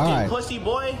 Fucking All right. pussy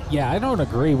boy. Yeah, I don't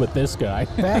agree with this guy.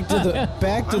 Back to the I'm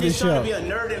just trying show. to be a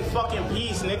nerd in fucking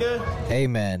peace, nigga.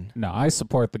 Amen. No, I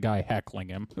support the guy heckling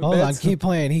him. Hold on, keep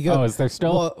playing. He goes. Oh, is there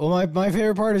still? Well, my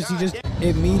favorite part is he just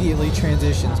immediately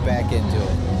transitions back into it.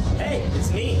 Hey,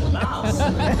 it's me, Miles. Ooh,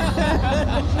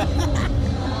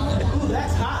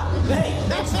 that's hot. Hey,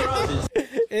 that's roses.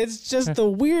 It's just the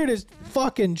weirdest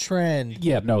fucking trend.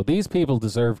 Yeah, no, these people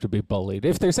deserve to be bullied.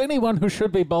 If there's anyone who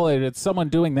should be bullied, it's someone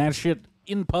doing that shit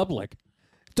in public.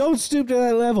 Don't stoop to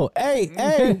that level.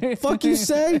 Hey, fuck you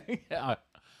say? Yeah.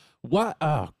 What?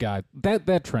 Oh god,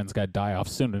 that trend's got to die off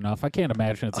soon enough. I can't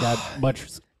imagine it's got much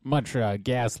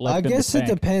gas left. I guess in it the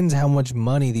tank. depends how much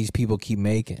money these people keep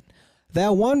making.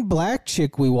 That one black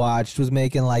chick we watched was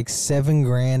making like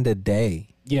 $7,000 a day.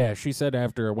 Yeah, she said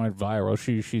after it went viral,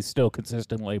 she's still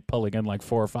consistently pulling in like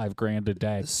 $4 or $5 grand a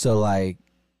day. So like,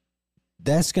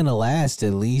 that's gonna last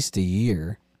at least a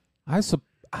year.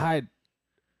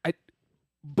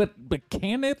 But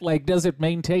can it? Like, does it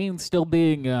maintain still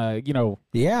being, Yeah,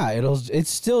 it's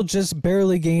still just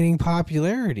barely gaining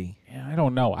popularity. Yeah, I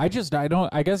don't know. I guess I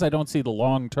don't see the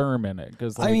long term in it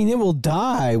because I mean, it will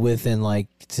die within like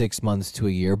 6 months to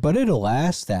a year, but it'll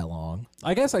last that long.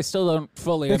 I guess I still don't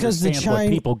fully Because the understand what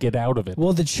people get out of it.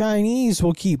 Well, the Chinese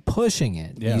will keep pushing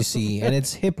it, Yeah. you see, and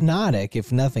it's hypnotic, if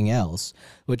nothing else,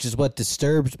 which is what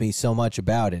disturbs me so much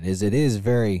about it, is it is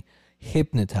very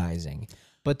hypnotizing.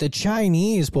 But the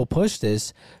Chinese will push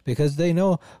this because they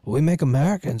know we make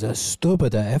Americans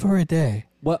stupider every day.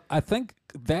 Well, I think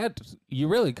that you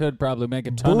really could probably make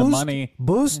a ton of money.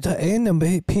 Boost the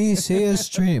NPC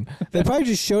stream. They probably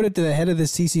just showed it to the head of the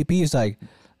CCP. It's like,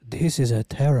 this is a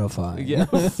terrifying. Yeah,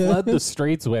 flood the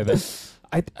streets with it.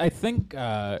 I think.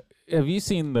 Have you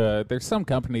seen there's some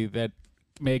company that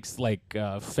makes like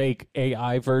fake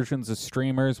AI versions of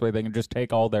streamers where they can just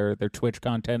take all their Twitch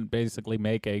content, basically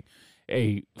make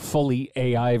a fully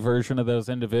AI version of those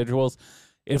individuals.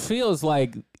 It feels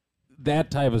like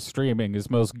that type of streaming is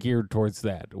most geared towards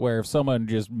that, where if someone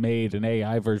just made an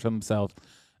AI version of themselves,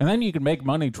 and then you can make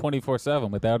money 24/7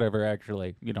 without ever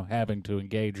actually, having to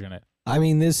engage in it. I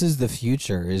mean, this is the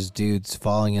future, is dudes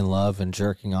falling in love and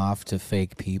jerking off to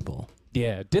fake people.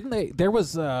 Yeah, didn't they? There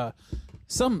was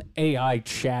some AI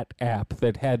chat app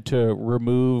that had to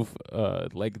remove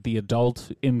like the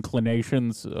adult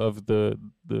inclinations of the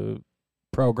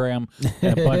program,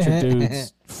 and a bunch of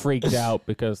dudes freaked out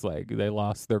because like they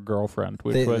lost their girlfriend,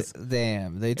 which was they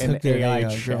took an their AI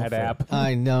AI chat girlfriend. app.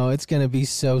 I know, it's gonna be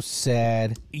so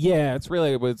sad. Yeah, it's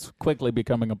quickly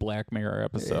becoming a Black Mirror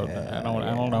episode. I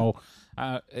don't know.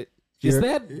 Is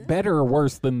that better or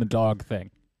worse than the dog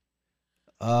thing?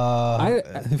 Huh.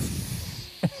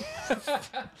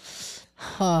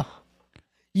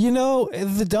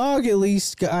 The dog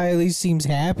guy at least seems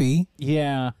happy.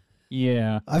 Yeah.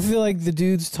 I feel like the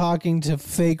dudes talking to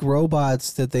fake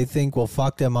robots that they think will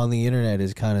fuck them on the internet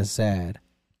is kind of sad.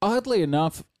 Oddly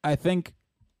enough, I think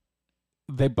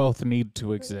they both need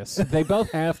to exist. They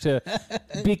both have to,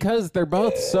 because they're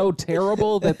both so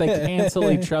terrible that they cancel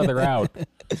each other out.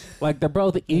 Like, they're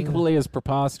both equally as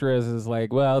preposterous as,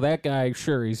 like, well, that guy,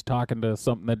 sure, he's talking to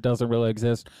something that doesn't really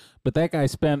exist, but that guy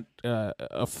spent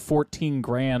a 14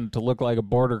 grand to look like a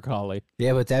border collie.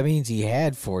 Yeah, but that means he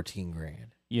had 14 grand.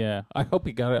 Yeah, I hope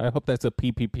he got it. I hope that's a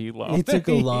PPP loan. He took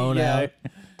a loan out.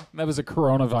 That was a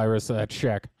coronavirus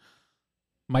check.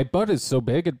 My butt is so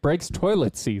big it breaks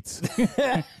toilet seats.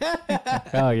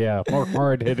 Oh yeah, more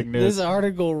hard-hitting news. This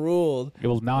article ruled. It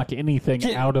will knock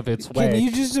anything out of its way. Can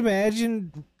you just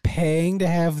imagine paying to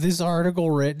have this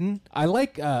article written? I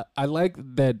like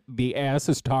that the ass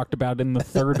is talked about in the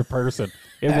third person.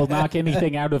 It will knock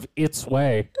anything out of its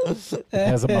way. It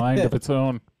has a mind of its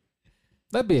own.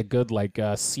 That'd be a good, like,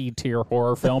 C-tier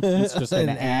horror film. It's just an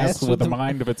ass with a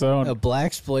mind of its own. A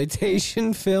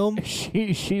blaxploitation film?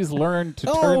 She's learned to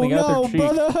turn the other cheek. Oh,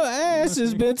 no, brother, her ass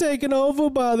has been taken over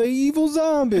by the evil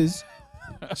zombies.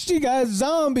 She got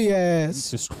zombie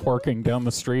ass. Just twerking down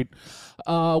the street.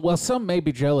 Well, some may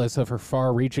be jealous of her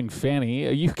far-reaching fanny.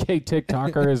 A UK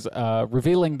TikToker is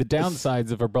revealing the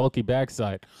downsides of her bulky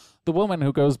backside. The woman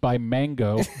who goes by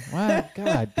Mango. Wow,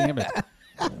 God damn it.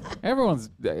 Everyone's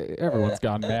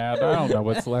gone mad. I don't know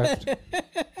what's left.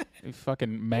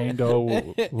 Fucking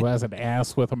Mango who has an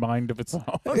ass with a mind of its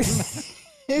own.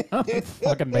 Doesn't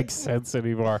fucking make sense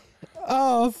anymore.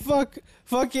 Oh, fuck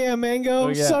yeah, Mango. Oh,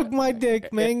 yeah. Suck my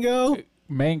dick, Mango.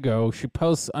 Mango, she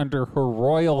posts under her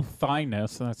royal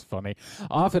thighness, that's funny,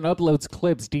 often uploads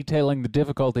clips detailing the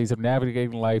difficulties of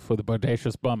navigating life with a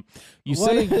bodacious bum.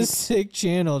 What a sick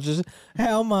channel. Just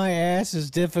how my ass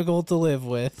is difficult to live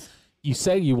with. You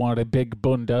say you want a big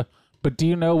bunda, but do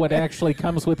you know what actually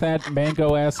comes with that?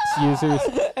 Mango asks users.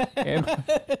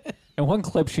 In one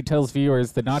clip, she tells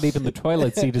viewers that not even the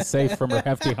toilet seat is safe from her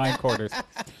hefty hindquarters.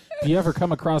 If you ever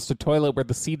come across a toilet where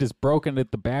the seat is broken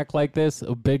at the back like this,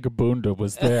 a big bunda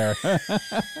was there.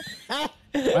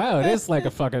 Wow, it is like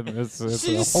a fucking it's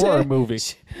a horror movie.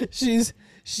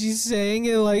 She's saying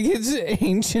it like it's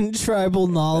ancient tribal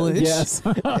knowledge. Yes.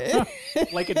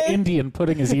 Like an Indian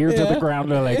putting his ear to the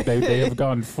ground. Like they have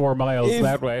gone 4 miles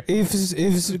that way.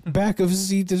 If back of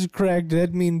seat is cracked,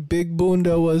 that means Big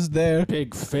Bunda was there.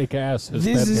 Big fake ass has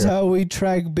This been is here. how we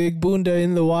track Big Bunda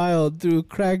in the wild, through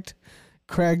cracked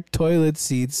toilet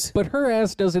seats. But her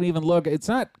ass doesn't even look, it's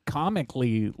not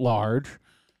comically large.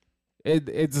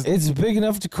 It's big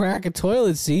enough to crack a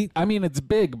toilet seat. I mean, it's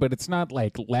big, but it's not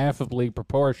like laughably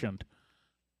proportioned.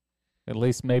 At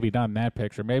least maybe not in that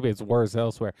picture. Maybe it's worse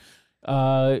elsewhere.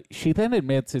 She then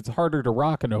admits it's harder to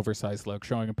rock an oversized look,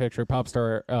 showing a picture of pop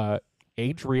star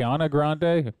Ariana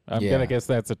Grande. I'm Yeah. gonna guess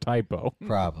that's a typo.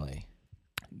 Probably.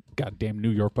 Goddamn New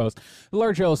York Post. The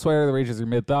large yellow sweater that reaches her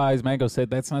mid-thighs. Mango said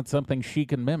that's not something she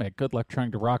can mimic. Good luck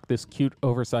trying to rock this cute,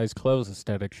 oversized clothes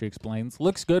aesthetic, she explains.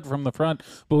 Looks good from the front,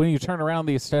 but when you turn around,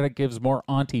 the aesthetic gives more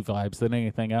auntie vibes than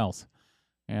anything else.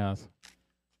 Yes.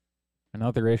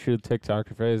 Another issue, TikTok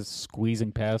is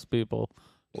squeezing past people.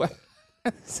 What?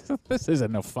 This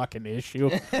isn't a fucking issue.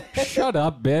 Shut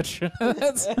up, bitch.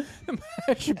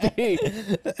 That should be.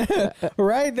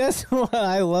 Right? That's what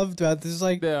I loved about this.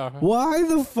 Like, Yeah. why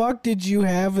the fuck did you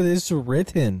have this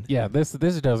written? Yeah, this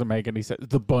doesn't make any sense.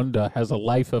 The Bunda has a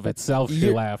life of itself, she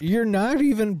laughed. You're not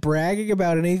even bragging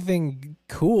about anything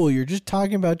cool. You're just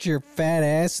talking about your fat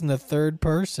ass in the third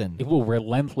person. It will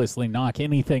relentlessly knock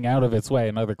anything out of its way.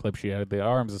 Another clip she added, the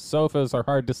arms of sofas are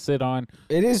hard to sit on.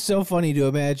 It is so funny to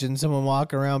imagine someone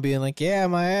walking around being like, yeah,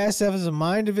 my ass has a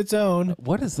mind of its own.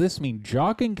 What does this mean?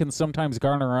 Jogging can sometimes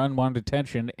garner unwanted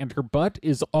attention, and her butt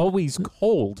is always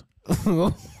cold.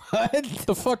 What?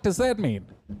 The fuck does that mean?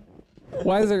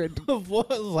 Why is there...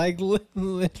 What? Like,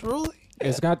 literally?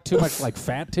 It's got too much, like,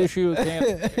 fat tissue. It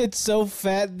can't... It's so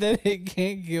fat that it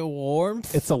can't get warm?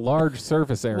 It's a large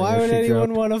surface area. Why would she anyone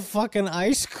joked. want a fucking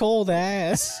ice cold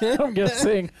ass? I'm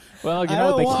guessing. Well, you I know,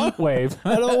 don't the want- heat wave.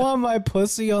 I don't want my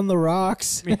pussy on the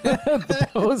rocks.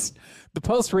 The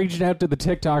post reached out to the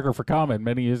TikToker for comment.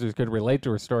 Many users could relate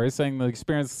to her story, saying they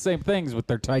experienced the same things with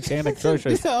their Titanic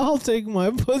tushes. I'll take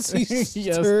my pussy Yes,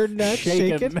 stirred, not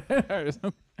shaken.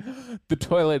 The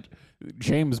toilet,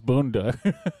 James Bunda.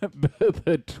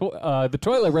 The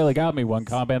toilet really got me, one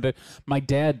commented. My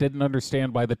dad didn't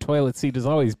understand why the toilet seat is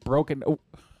always broken. Oh,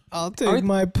 I'll take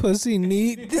my pussy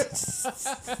neat.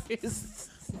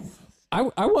 I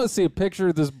want to see a picture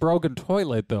of this broken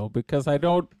toilet, though, because I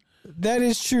don't... That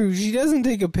is true. She doesn't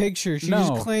take a picture. She No.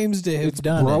 just claims to have It's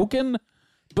done broken,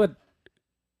 but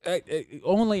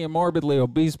only a morbidly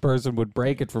obese person would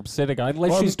break it from sitting on,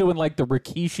 unless she's doing like the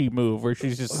Rikishi move where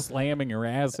she's just slamming her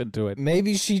ass into it. it.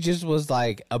 Maybe she just was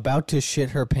like about to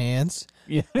shit her pants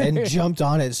Yeah. and jumped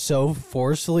on it so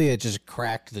forcefully it just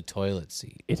cracked the toilet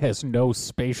seat. It has no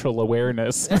spatial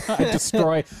awareness.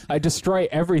 I destroy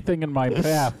everything in my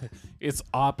path. It's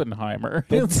Oppenheimer.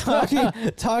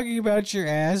 Talking about your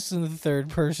ass in the third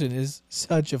person is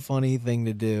such a funny thing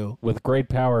to do. With great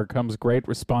power comes great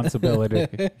responsibility.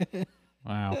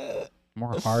 Wow.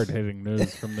 More hard-hitting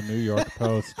news from the New York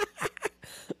Post.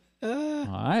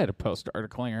 I had a post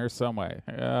article in here some way.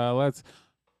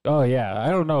 Oh, yeah. I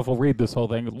don't know if we'll read this whole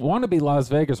thing. Wannabe Las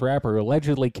Vegas rapper who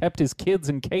allegedly kept his kids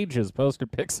in cages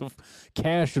posted pics of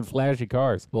cash and flashy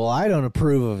cars. Well, I don't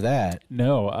approve of that.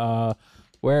 No,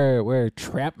 we're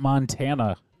Trap,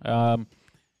 Montana.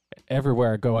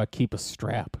 Everywhere I go, I keep a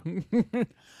strap.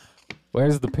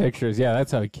 Where's the pictures? Yeah,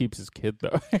 that's how he keeps his kid,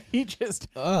 though. He just...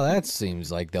 Oh, that seems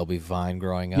like they'll be fine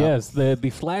growing up. Yes, the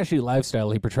flashy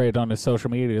lifestyle he portrayed on his social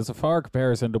media is a far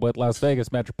comparison to what Las Vegas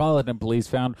Metropolitan Police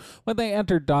found when they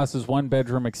entered Doss's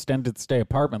one-bedroom extended stay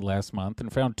apartment last month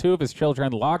and found 2 of his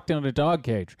children locked in a dog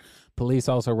cage. Police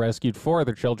also rescued 4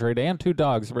 other children and 2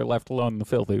 dogs who were left alone in the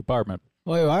filthy apartment.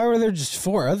 Wait, why were there just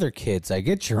 4 other kids? I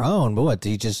get your own, but what?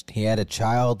 He had a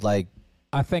child like...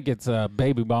 I think it's a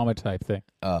baby mama type thing.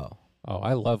 Oh, Oh,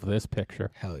 I love this picture.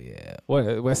 hell yeah.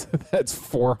 What was that's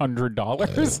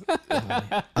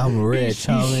 $400? I'm rich, He's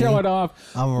showing homie.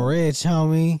 off I'm rich,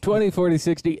 homie. 20, 40,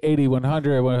 60, 80,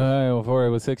 100, 140,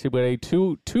 160,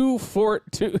 180,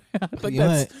 242.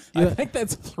 I think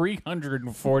that's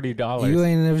 $340. You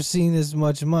ain't never seen this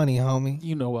much money, homie.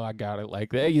 You know I got it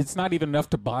like that. It's not even enough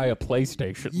to buy a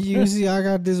PlayStation. You see, I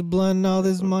got this blunt and all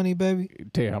this money, baby.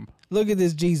 Damn. Look at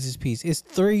this Jesus piece. It's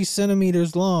 3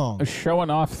 centimeters long. Showing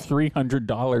off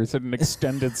 $300 in an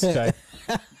extended stay.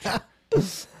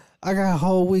 I got a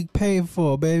whole week paid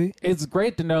for, baby. It's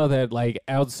great to know that, like,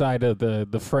 outside of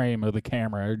the frame of the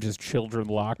camera are just children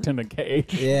locked in a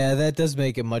cage. Yeah, that does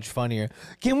make it much funnier.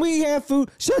 Can we have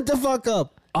food? Shut the fuck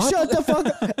up. Shut the fuck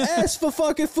up. Ask for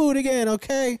fucking food again,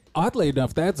 okay? Oddly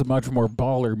enough, that's a much more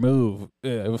baller move.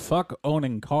 Fuck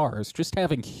owning cars. Just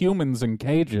having humans in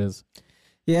cages.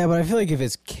 Yeah, but I feel like if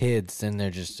it's kids, then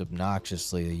they're just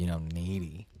obnoxiously,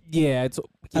 needy. Yeah, it's...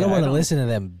 I don't want to listen to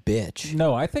them, bitch.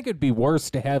 No, I think it'd be worse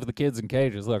to have the kids in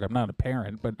cages. Look, I'm not a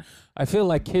parent, but I feel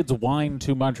like kids whine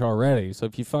too much already. So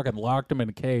if you fucking locked them in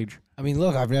a cage... I mean,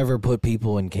 look, I've never put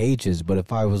people in cages, but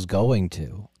if I was going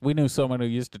to... We knew someone who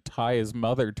used to tie his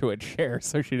mother to a chair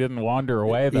so she didn't wander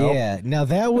away, though. Yeah, now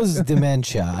that was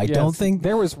dementia. I don't Yes, think...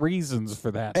 there was reasons for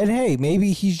that. And hey,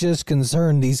 maybe he's just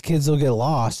concerned these kids will get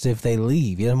lost if they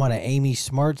leave. You don't want an Amy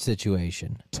Smart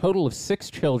situation. Total of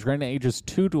 6 children, ages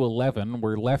 2 to 11,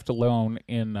 were left alone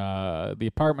in the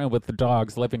apartment with the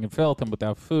dogs, living in filth and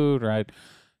without food, right?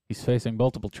 He's facing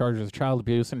multiple charges of child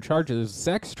abuse and charges of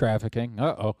sex trafficking,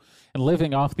 and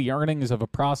living off the earnings of a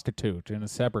prostitute in a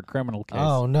separate criminal case.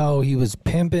 Oh, no, he was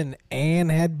pimping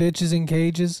and had bitches in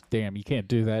cages? Damn, you can't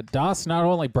do that. Doss not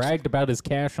only bragged about his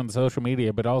cash on social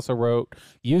media, but also wrote,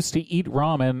 used to eat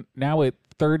ramen, now at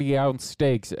 30-ounce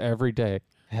steaks every day.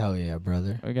 Hell yeah,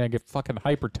 brother. We're gonna get fucking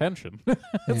hypertension.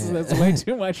 That's way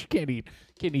too much. You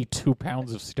can't eat 2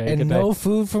 pounds of steak a And day. no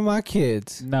food for my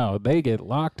kids. No, they get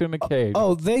locked in a cage.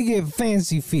 Oh, they get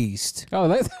fancy feast. Oh,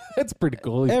 that's pretty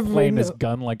cool. He's Everybody playing his know-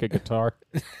 gun like a guitar.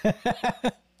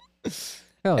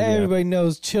 Hell yeah. Everybody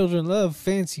knows children love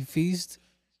fancy feast.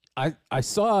 I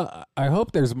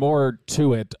hope there's more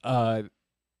to it.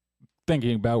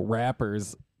 Thinking about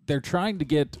rappers, they're trying to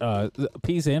get a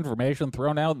piece of information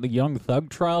thrown out in the Young Thug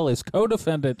trial. His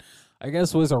co-defendant, I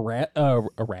guess, was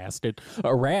arrested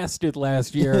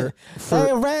last year.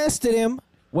 They arrested him.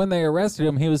 When they arrested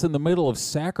him, he was in the middle of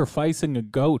sacrificing a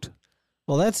goat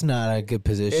Well, that's not a good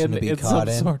position to be in caught some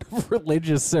in. sort of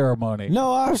religious ceremony. No,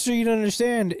 officer, you don't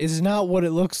understand. It's not what it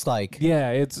looks like.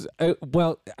 Yeah, it's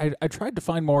well, I tried to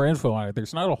find more info on it.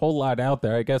 There's not a whole lot out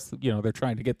there. I guess they're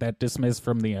trying to get that dismissed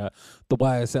from the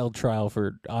YSL trial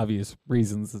for obvious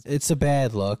reasons. It's a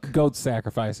bad look. Goat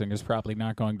sacrificing is probably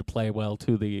not going to play well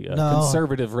to the No.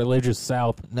 conservative religious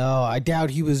South. No, I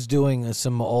doubt he was doing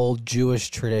some old Jewish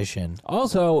tradition.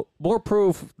 Also, more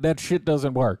proof that shit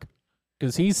doesn't work.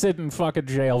 Because he's sitting in fucking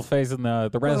jail facing the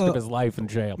rest of his life in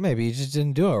jail. Maybe he just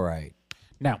didn't do it right.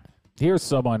 Now, here's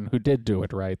someone who did do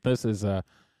it right. This is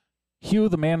Hugh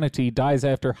the manatee dies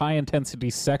after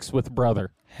high-intensity sex with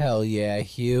brother. Hell yeah,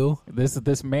 Hugh.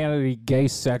 This manatee gay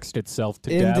sexed itself to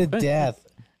death. Into death.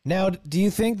 Now, do you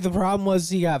think the problem was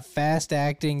he got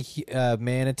fast-acting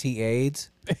manatee AIDS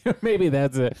Maybe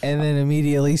that's it. and then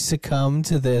immediately succumbed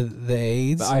to the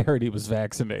AIDS? I heard he was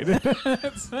vaccinated.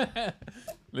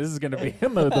 This is going to be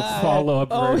in the follow-up.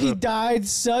 Oh, he version. died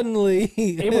suddenly.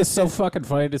 It was so fucking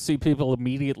funny to see people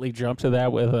immediately jump to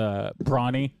that with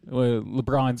Bronny.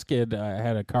 LeBron's kid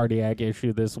had a cardiac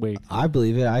issue this week. I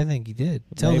believe it. I think he did.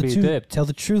 Tell Maybe the he truth. did. Tell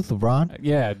the truth, LeBron.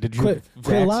 Yeah, did you Quit vax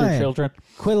your lying. children?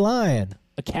 Quit lying.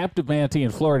 A captive manatee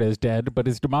in Florida is dead, but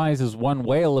his demise is one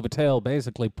whale of a tale.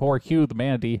 Basically, poor Hugh the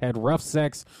manatee had rough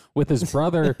sex with his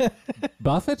brother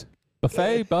Buffett?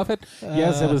 Buffett?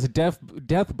 Yes, it was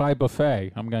death by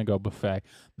buffet. I'm going to go buffet.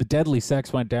 The deadly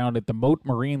sex went down at the Moat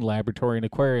Marine Laboratory and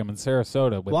Aquarium in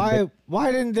Sarasota.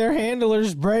 Why didn't their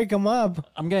handlers break them up?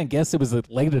 I'm going to guess it was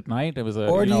late at night. It was a.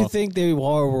 Or do you think they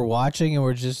were watching and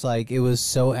were just like, it was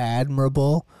so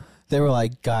admirable? They were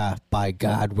like, God, by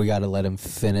God, we got to let him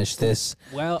finish this.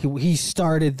 Well- he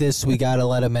started this. We got to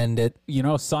let him end it.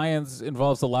 Science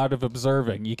involves a lot of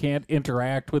observing. You can't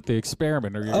interact with the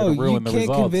experiment or you're Oh, going to ruin you the can't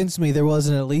results. convince me there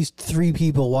wasn't at least 3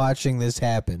 people watching this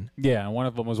happen. Yeah, one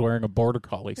of them was wearing a border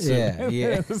collie suit.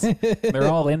 Yeah. They're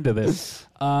all into this.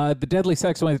 The deadly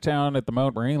sex went down at the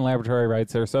Moat Marine Laboratory, right,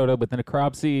 Sarasota, with the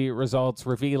necropsy results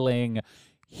revealing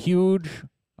huge.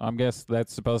 I guess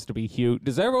that's supposed to be huge.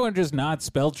 Does everyone just not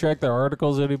spell check their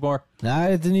articles anymore?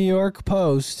 Not at the New York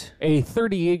Post. A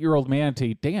 38-year-old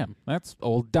manatee, damn, that's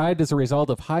old, died as a result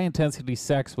of high-intensity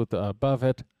sex with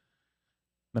Buffett.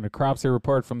 The necropsy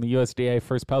report from the USDA,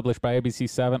 first published by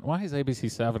ABC7. Why is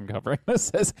ABC7 covering this?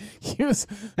 Says Hughes.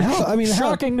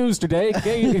 Shocking news today.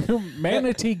 Gay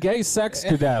manatee gay sex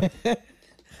to death.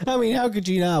 I mean, how could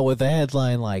you not with a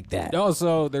headline like that?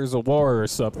 Also, there's a war or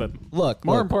something. Look,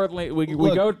 More look, importantly, we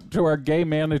look. go to our gay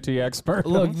manatee expert.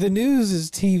 Look, the news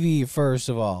is TV, first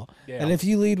of all. Yeah. And if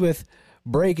you lead with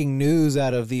breaking news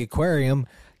out of the aquarium,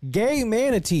 gay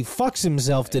manatee fucks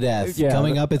himself to death, Yeah,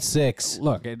 coming up at 6.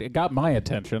 Look, it got my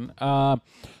attention.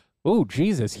 Oh,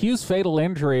 Jesus. Hughes' fatal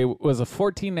injury was a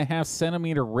 14.5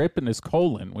 centimeter rip in his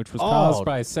colon, which was caused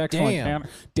by a sexual damn. encounter.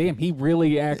 Damn, he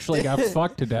really actually got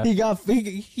fucked to death.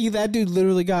 That dude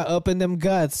literally got up in them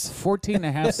guts.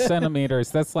 14.5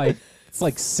 centimeters. That's like, it's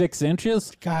like 6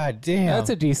 inches. God damn. That's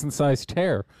a decent sized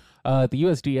tear. The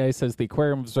USDA says the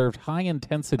aquarium observed high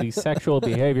intensity sexual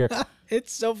behavior.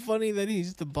 It's so funny that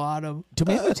he's the bottom. Do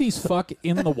manatees fuck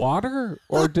in the water,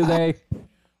 or do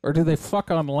they fuck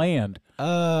on land?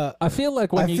 I feel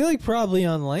like I feel like probably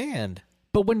on land.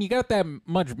 but when you got that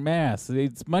much mass,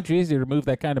 it's much easier to move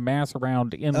that kind of mass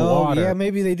around in the Oh, water. yeah,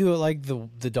 maybe they do it like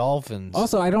the dolphins.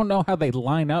 Also, I don't know how they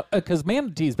line up because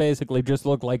manatees basically just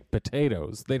look like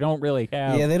potatoes. They don't really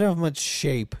have. Yeah, they don't have much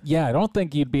shape. Yeah, I don't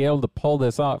think you'd be able to pull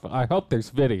this off. I hope there's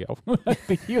video.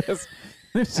 The US.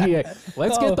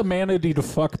 Let's get the manatee to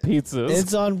fuck pizzas.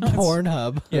 It's on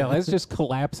Pornhub. Yeah, let's just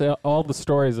collapse all the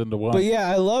stories into one. But yeah,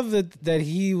 I love that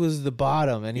he was the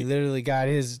bottom and he literally got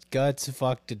his guts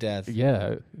fucked to death.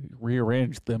 Yeah,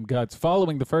 rearranged them guts.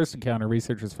 Following the first encounter,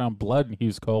 researchers found blood in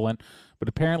Hughes' colon, but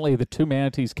apparently the two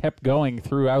manatees kept going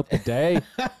throughout the day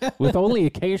with only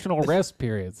occasional rest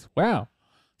periods. Wow.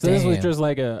 So this was Damn. just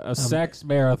like a sex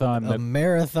marathon A that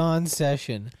marathon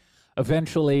session.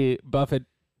 eventually Buffett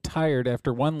tired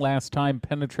after one last time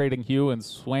penetrating Hugh and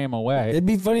swam away. It'd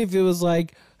be funny if it was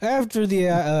like, after the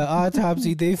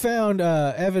autopsy, they found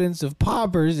evidence of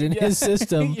poppers in his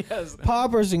system. Yes.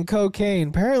 Poppers and cocaine.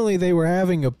 Apparently, they were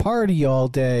having a party all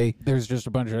day. There's just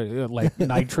a bunch of like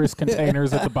nitrous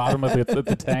containers at the bottom of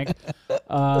the tank.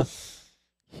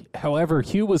 However,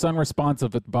 Hugh was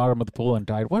unresponsive at the bottom of the pool and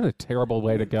died. What a terrible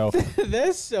way to go.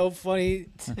 That's so funny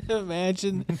to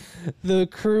imagine the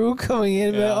crew coming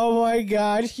in. Yeah. And, oh my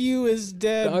God, Hugh is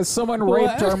dead. Someone What?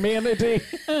 raped our manatee.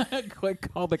 Quick,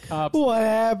 call the cops. What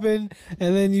happened?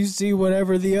 And then you see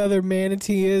whatever the other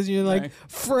manatee is, and you're like,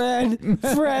 Right.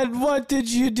 Fred, what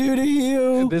did you do to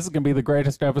Hugh? This is going to be the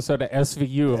greatest episode of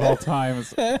SVU of all time.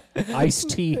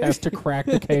 Ice-T has to crack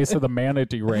the case of the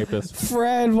manatee rapist.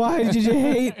 Fred, why did you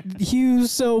hate Hugh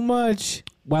so much?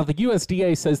 While the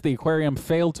USDA says the aquarium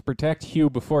failed to protect Hugh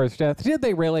before his death, did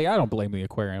they really? I don't blame the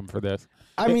aquarium for this.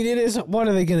 I mean, it is. What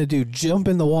are they going to do? Jump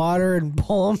in the water and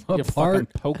pull him You fucking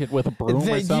apart? poke it with a broom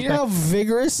or You something. know how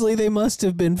vigorously they must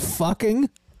have been fucking?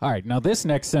 All right, now this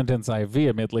next sentence I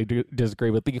vehemently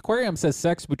disagree with. The aquarium says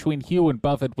sex between Hugh and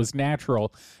Buffett was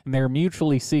natural, and they were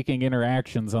mutually seeking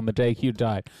interactions on the day Hugh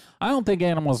died. I don't think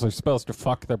animals are supposed to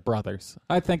fuck their brothers.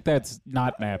 I think that's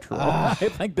not natural. I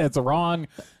think that's wrong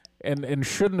and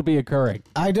shouldn't be occurring.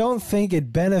 I don't think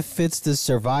it benefits the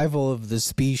survival of the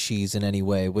species in any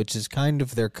way, which is kind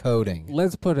of their coding.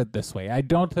 Let's put it this way. I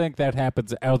don't think that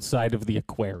happens outside of the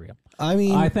aquarium. I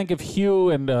mean, I think if Hugh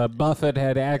and Buffett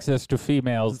had access to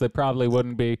females, they probably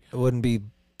wouldn't be. it wouldn't be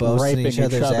boasting Raping each each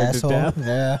other's other to asshole. death.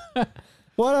 Yeah.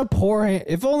 What a poor.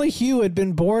 If only Hugh had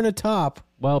been born atop.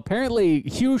 Well, apparently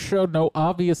Hugh showed no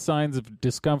obvious signs of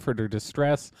discomfort or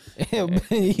distress.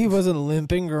 He wasn't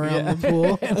limping around the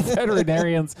pool.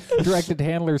 Veterinarians directed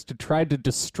handlers to try to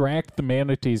distract the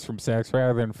manatees from sex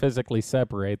rather than physically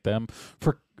separate them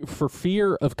for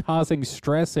fear of causing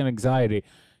stress and anxiety.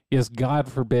 Yes, God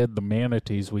forbid the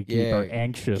manatees we keep are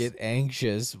anxious. Get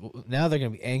anxious. Now they're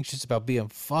going to be anxious about being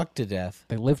fucked to death.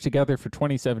 They lived together for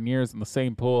 27 years in the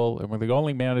same pool and were the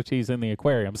only manatees in the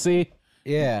aquarium. See?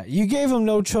 Yeah, you gave them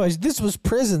no choice. This was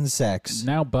prison sex.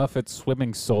 Now Buffett's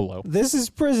swimming solo. This is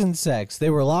prison sex. They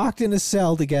were locked in a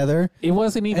cell together, It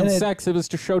wasn't even And it- sex. It was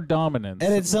to show dominance.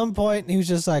 and at some point he was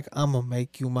just like, "I'm gonna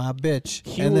make you my bitch,"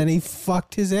 Hugh- and then he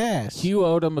fucked his ass. Hugh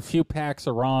owed him a few packs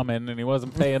of ramen, and he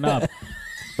wasn't paying up.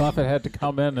 Buffett had to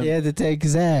come in and He had to take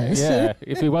his ass. yeah,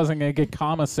 if he wasn't going to get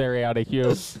commissary out of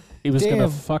Hugh, he was going to Damn.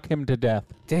 fuck him to death.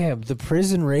 Damn, the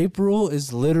prison rape rule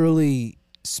is literally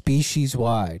species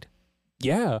wide.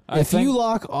 Yeah, If you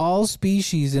lock all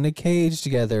species in a cage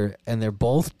together and they're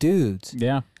both dudes,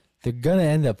 yeah, they're gonna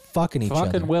end up fucking each other.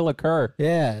 fucking will occur.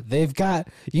 Yeah, they've got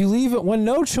you leave it when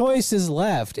no choice is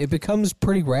left. It becomes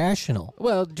pretty rational.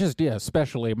 Well, just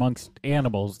especially amongst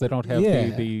animals, they don't have Yeah.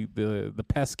 the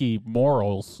pesky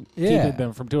morals Yeah. keeping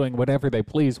them from doing whatever they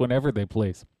please whenever they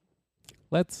please.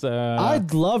 Let's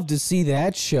I'd love to see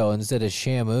that show instead of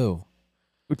Shamu.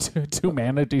 two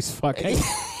manatees fucking.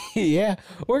 Yeah,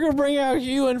 we're gonna bring out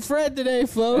Hugh and Fred today,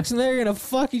 folks, and they're gonna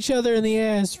fuck each other in the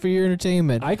ass for your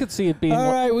entertainment. I could see it being. All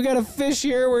right, we got a fish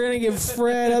here. We're gonna get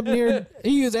Fred up near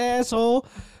Hugh's asshole.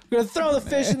 We're gonna throw the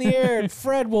fish in the air, and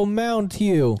Fred will mount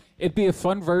Hugh. It'd be a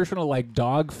fun version of like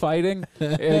dog fighting,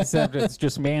 except it's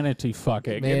just manatee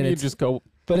fucking. Man, and you it's- just go.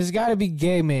 But it's got to be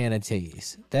gay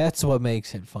manatees. That's what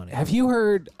makes it funny. Have you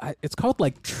heard? It's called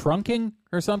like trunking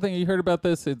or something. You heard about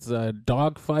this? It's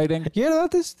dog fighting. You heard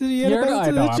about this? Did you You hear heard, about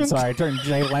I know. this I'm sorry. I turned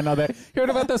Jay Leno there. You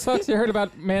heard about this, folks? You heard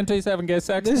about manatees having gay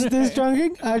sex? This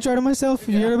drunking? I tried it myself.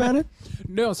 Have you heard about it?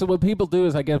 No. So what people do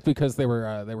is, I guess, because they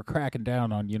were cracking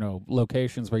down on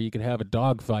locations where you could have a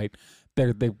dog fight.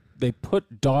 They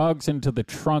put dogs into the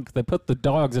trunk. They put the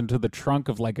dogs into the trunk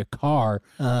of like a car,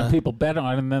 and people bet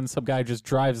on it. And then some guy just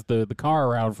drives the car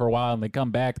around for a while, and they come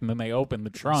back, and then they open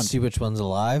the trunk. See which one's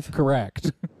alive.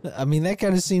 Correct. I mean, that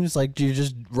kind of seems like you're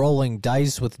just rolling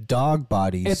dice with dog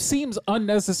bodies. It seems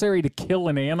unnecessary to kill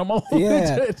an animal.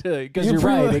 Yeah. Because You're you're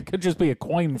right. pretty- It could just be a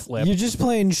coin flip. You're just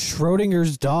playing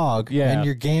Schrodinger's dog, Yeah. and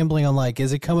you're gambling on like,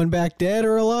 is it coming back dead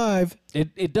or alive?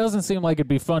 It doesn't seem like it'd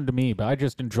be fun to me, but I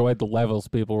just enjoyed the levels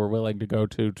people were willing to go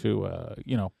to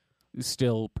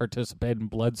still participate in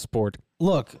blood sport.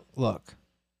 Look.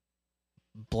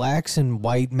 Blacks and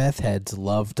white meth heads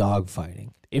love dog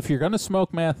fighting. If you're gonna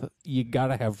smoke meth, you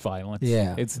gotta have violence.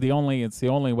 Yeah. It's the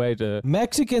only way to.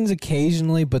 Mexicans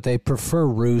occasionally, but they prefer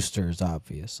roosters,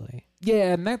 obviously.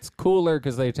 Yeah, and that's cooler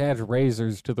because they attach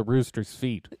razors to the rooster's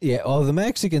feet. Yeah, oh, the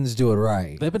Mexicans do it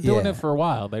right. They've been doing Yeah. it for a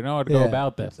while. They know how to go Yeah.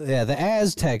 about this. Yeah, the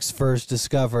Aztecs first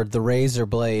discovered the razor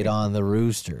blade on the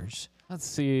roosters. Let's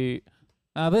see.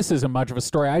 This isn't much of a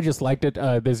story. I just liked it.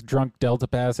 This drunk Delta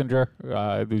passenger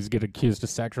who's getting accused of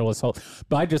sexual assault.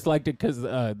 But I just liked it because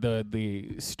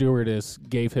the stewardess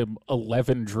gave him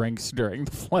 11 drinks during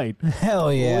the flight.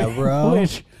 Hell yeah, bro.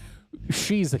 Which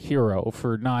she's a hero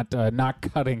for not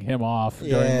cutting him off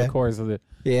during the course of the.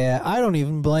 Yeah, I don't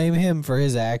even blame him for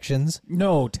his actions.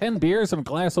 No, 10 beers and a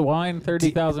glass of wine,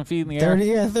 30,000 feet in the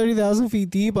air. 30,000 feet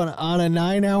deep on a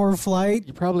 9-hour flight.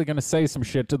 You're probably going to say some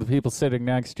shit to the people sitting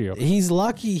next to you. He's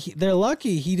lucky. They're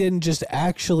lucky he didn't just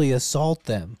actually assault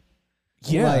them.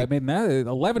 Yeah, Like- I mean, that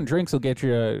 11 drinks will get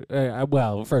you,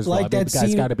 well, first of all, I mean, that the guy's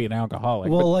scene- got to be an alcoholic.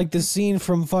 Well, like the scene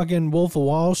from fucking Wolf of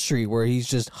Wall Street where he's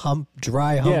just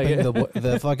dry humping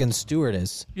the fucking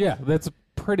stewardess. Yeah, that's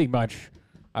pretty much.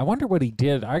 I wonder what he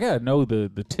did. I gotta know the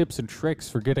tips and tricks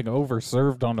for getting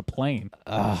overserved on a plane.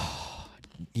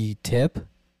 You tip?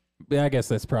 Yeah, I guess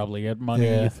that's probably it. Money,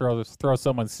 Yeah. you throw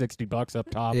someone $60 up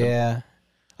top. Yeah.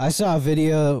 I saw a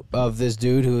video of this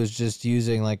dude who was just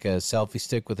using like a selfie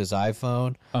stick with his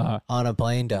iPhone on a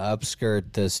plane to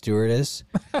upskirt the stewardess,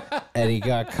 and he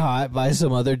got caught by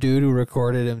some other dude who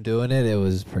recorded him doing it. It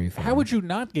was pretty funny. How would you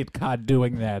not get caught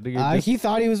doing that? He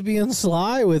thought he was being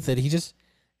sly with it. He just,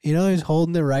 he was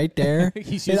holding it right there.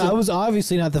 He's And using- I was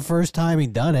obviously not the first time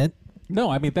he'd done it. No,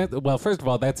 I mean that. Well, first of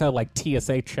all, that's how like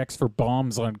TSA checks for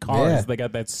bombs on cars. Yeah. They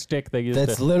got that stick they use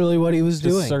That's to literally what he was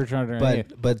just doing. search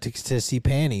underneath. But to see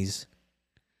panties.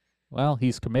 Well,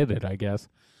 he's committed, I guess.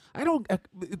 I don't.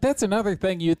 That's another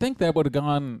thing. You'd think that would have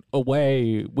gone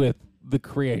away with the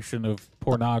creation of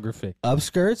pornography.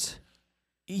 Upskirts?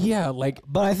 Yeah, like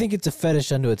But I think it's a fetish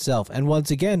unto itself. And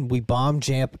once again, we bomb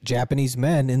Japanese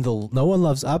men in the no one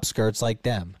loves upskirts like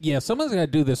them. yeah, someone's got to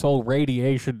do this whole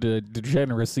radiation to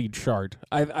degeneracy chart.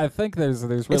 I think there's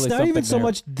really It's not something even so there.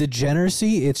 much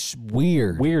degeneracy, it's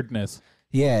weird. weirdness.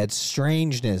 Yeah, it's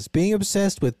strangeness. Being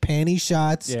obsessed with panty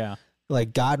shots, Yeah,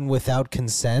 like gotten without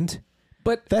consent,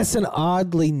 but that's an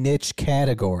oddly niche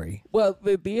category. well,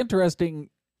 the interesting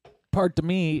part to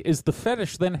me is the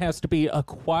fetish then has to be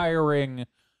acquiring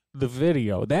the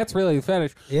video. That's really the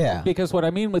fetish. Yeah. Because what I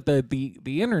mean with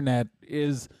the internet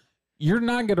is you're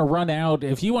not going to run out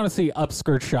if you want to see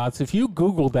upskirt shots. If you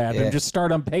Google that Yeah. and just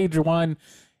start on page 1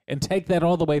 and take that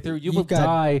all the way through, you will You've got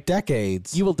die.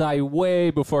 decades. You will die way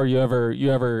before you ever.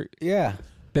 Yeah.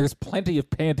 There's plenty of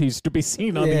panties to be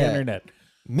seen on the Yeah. internet.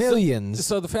 Millions.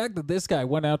 So the fact that this guy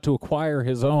went out to acquire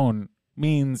his own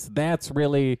means that's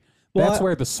really Well, that's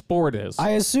where the sport is.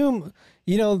 I assume,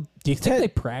 Do you think they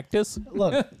practice?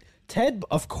 Look, Ted,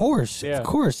 of course. Yeah.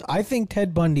 I think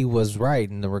Ted Bundy was right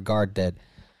in the regard that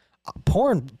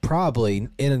porn probably,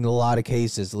 in a lot of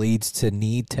cases, leads to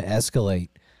need to escalate,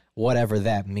 whatever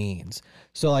that means.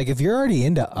 So, like, if you're already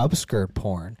into upskirt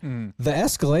porn, the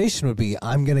escalation would be,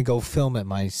 I'm going to go film it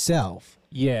myself.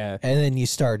 Yeah. And then you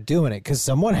start doing it because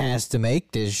someone has to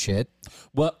make this shit.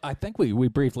 Well, I think we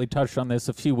briefly touched on this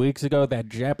a few weeks ago. That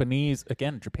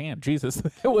Japan, Jesus,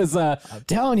 it was I'm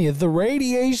telling you, the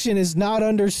radiation is not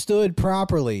understood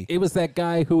properly. it was that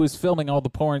guy who was filming all the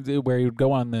porn where he would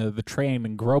go on the train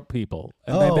and grope people,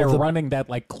 and then Oh, they were the- running that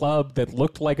like club that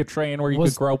looked like a train where you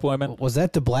Was- could grope women. Was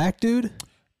that the black dude?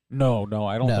 No,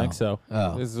 I don't No. think so.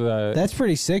 Oh. It was, That's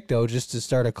pretty sick, though, just to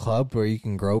start a club where you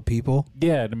can grope people.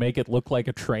 yeah, to make it look like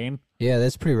a train. Yeah,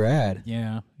 that's pretty rad.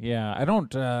 Yeah. I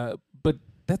don't. But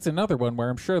that's another one where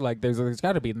I'm sure like there's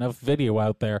got to be enough video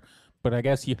out there, but I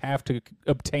guess you have to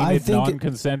obtain I it think-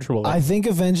 non-consensually. I think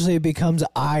eventually it becomes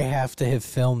I have to have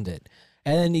filmed it.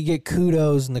 And then you get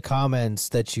kudos in the comments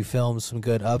that you filmed some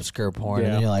good upskirt porn. And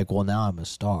Yeah. then you're like, well, now I'm a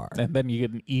star. and then you get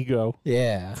an ego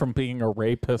Yeah. from being a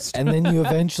rapist. And then you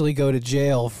eventually go to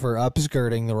jail for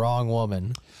upskirting the wrong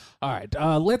woman. All right,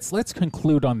 let's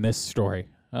conclude on this story.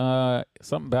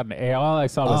 Something about an AI. All I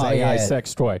saw was Oh, AI yeah.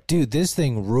 sex toy. Dude, this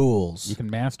thing rules. You can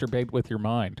masturbate with your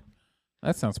mind.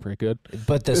 That sounds pretty good.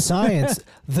 But the science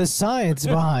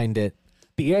behind it.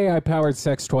 The AI-powered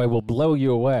sex toy will blow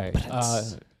you away.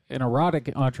 An erotic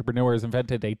entrepreneur has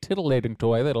invented a titillating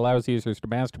toy that allows users to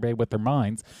masturbate with their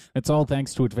minds. It's all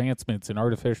thanks to advancements in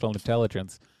artificial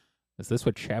intelligence. Is this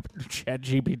what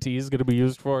ChatGPT is going to be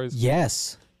used for?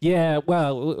 Yes. Yeah,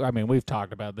 well, I mean, we've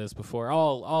talked about this before.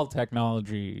 All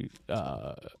technology,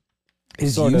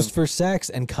 Is Sort used of. for sex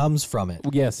and comes from it.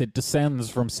 yes, it descends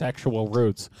from sexual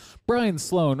roots. Brian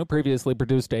Sloan, who previously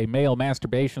produced a male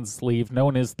masturbation sleeve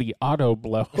known as the Auto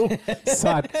Blow,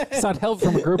 sought help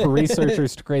from a group of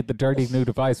researchers to create the dirty new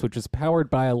device, which is powered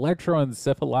by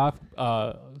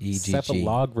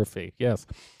electroencephalography. Yes.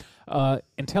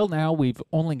 Until now, we've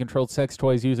only controlled sex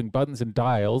toys using buttons and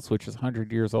dials, which is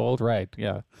 100 years old. Right,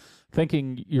 yeah.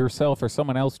 Thinking yourself or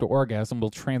someone else to orgasm will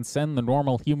transcend the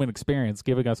normal human experience,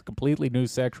 giving us a completely new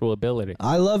sexual ability.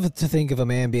 I love to think of a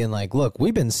man being like, look,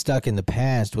 we've been stuck in the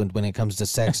past when it comes to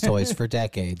sex toys for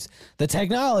decades. The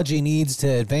technology needs to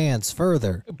advance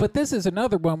further. But this is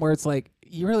another one where it's like,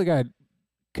 you really got to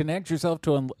connect yourself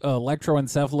to an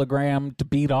electroencephalogram to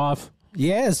beat off.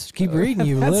 Yes, keep reading.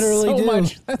 You That's literally so do.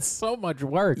 much. That's so much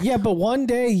work. Yeah, but one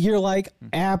day you're like,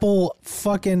 Apple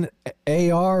fucking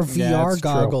AR, VR that's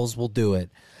goggles will do it.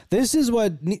 This is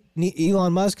what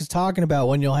Elon Musk is talking about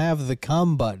when you'll have the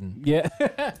come button. Yeah.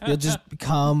 You'll just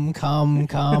come.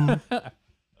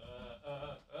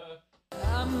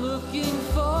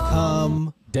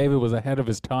 David was ahead of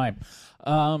his time.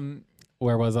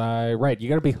 Where was I? Right. You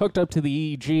got to be hooked up to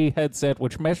the EEG headset,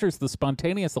 which measures the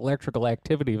spontaneous electrical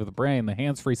activity of the brain. The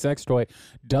hands-free sex toy,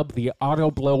 dubbed the Auto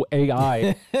Blow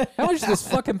AI. How much is this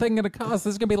fucking thing going to cost?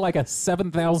 This is going to be like a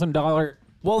 $7,000.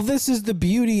 Well, this is the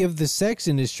beauty of the sex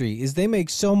industry, is they make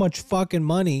so much fucking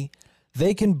money,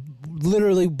 they can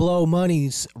literally blow money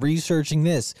researching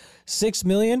this. $6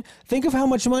 million? Think of how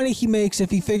much money he makes if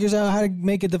he figures out how to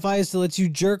make a device that lets you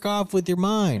jerk off with your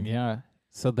mind. Yeah.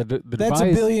 So the That's device,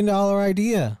 $1 billion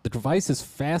idea. The device is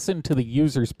fastened to the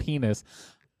user's penis.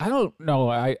 I don't know.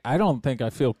 I don't think I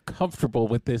feel comfortable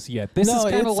with this yet. This is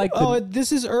kind of like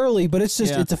this is early, but it's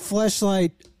just Yeah. it's a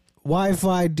fleshlight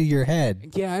Wi-Fi to your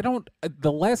head. Yeah, I don't.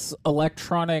 The less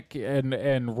electronic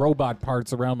and robot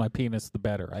parts around my penis, the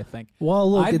better. I think.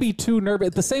 Well, look, I'd be too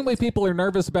nervous. The same way people are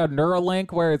nervous about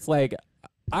Neuralink, where it's like,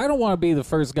 I don't want to be the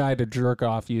first guy to jerk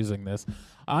off using this.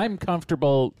 I'm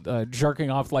comfortable jerking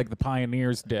off like the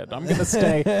pioneers did. I'm gonna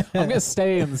stay. I'm gonna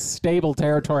stay in stable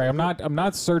territory. I'm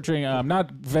not searching. I'm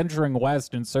not venturing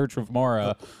west in search of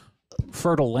more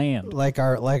fertile land. like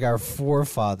our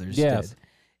forefathers Yes. did.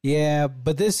 Yeah,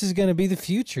 but this is going to be the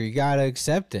future. You got to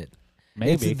accept it.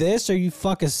 Maybe. It's this or you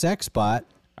fuck a sex bot.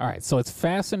 All right, so it's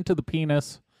fastened to the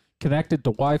penis, connected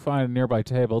to Wi-Fi on a nearby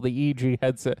table. The EEG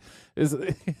headset is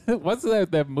what's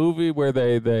that movie where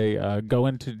they go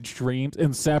into dreams?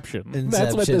 Inception.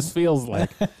 That's what Inception. this feels like.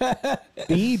 The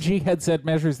EEG headset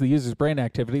measures the user's brain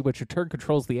activity, which in turn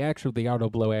controls the action of the Auto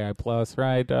Blow AI Plus.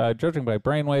 Right, judging by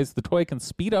brainwaves, the toy can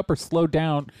speed up or slow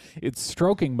down its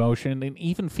stroking motion, and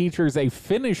even features a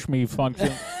finish me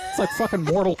function. It's like fucking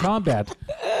Mortal Kombat.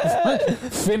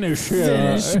 Finish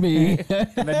me.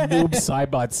 and then Noob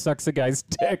Cybot sucks a guy's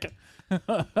dick.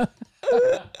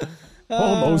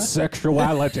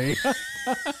 Homosexuality.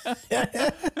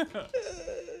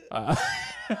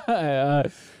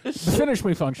 The finish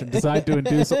me function designed to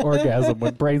induce orgasm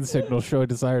when brain signals show a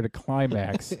desire to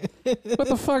climax. What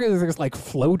the fuck is this? Like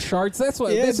flow charts? That's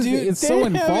what Yeah, this is. dude, It's they so have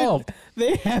involved.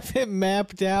 They have it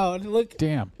mapped out. Look,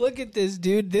 Damn. Look at this,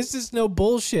 dude. This is no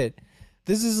bullshit.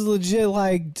 This is legit,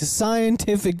 like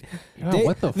scientific. Yeah,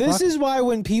 what the This fuck? is why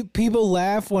when people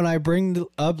laugh when I bring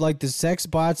up like the sex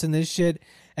bots and this shit,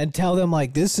 and tell them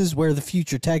like this is where the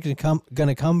future tech is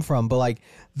gonna come from. But like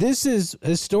this is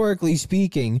historically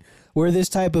speaking where this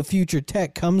type of future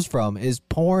tech comes from is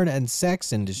porn and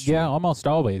sex industry. Yeah, almost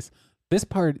always. This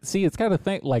part, see, it's got a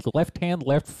thing like left hand,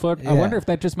 left foot. I Yeah. wonder if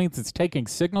that just means it's taking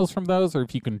signals from those, or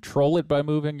if you control it by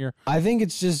moving your. I think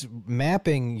it's just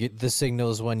mapping the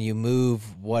signals when you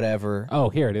move whatever. Oh,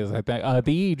 here it is. I think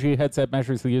the EEG headset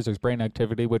measures the user's brain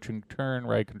activity, which in turn,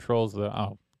 controls the.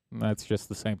 Oh, that's just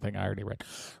the same thing I already read.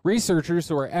 Researchers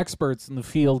who are experts in the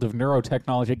field of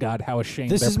neurotechnology. God, how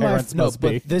ashamed This their is my parents no, must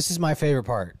be. but this is my favorite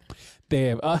part. They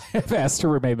have asked to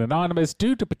remain anonymous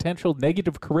due to potential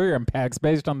negative career impacts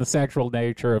based on the sexual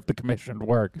nature of the commissioned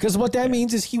work. Because what that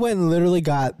means is he went and literally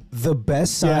got the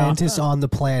best scientist on the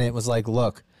planet. Was like,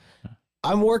 look,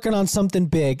 I'm working on something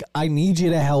big. I need you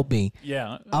to help me.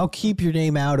 Yeah. I'll keep your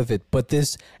name out of it. But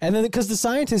this, and then because the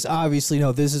scientists obviously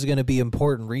know this is going to be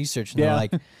important research. And Yeah. they're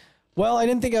like, well, I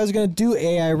didn't think I was going to do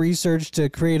AI research to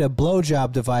create a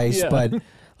blowjob device, Yeah. but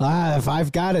if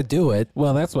I've got to do it.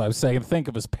 Well, that's what I was saying. Think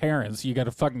of his parents. You got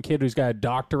a fucking kid who's got a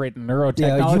doctorate in neurotechnology.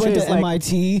 Yeah, you went It's to like,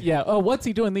 MIT. Yeah. Oh, what's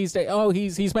he doing these days? Oh,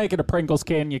 he's making a Pringles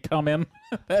can. You come in.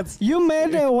 That's You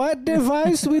made a what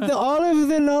device with all of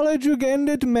the knowledge you gained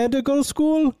at medical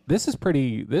school? This is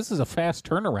a fast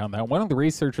turnaround. Now, one of the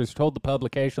researchers told the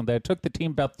publication that it took the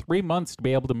team about 3 months to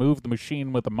be able to move the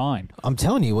machine with a mind. I'm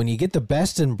telling you, when you get the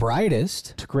best and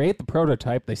brightest, To create the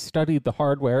prototype, they studied the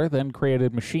hardware, then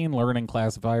created machine learning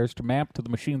classifiers to map to the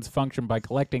machine's function by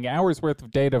collecting hours worth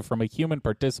of data from a human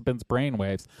participant's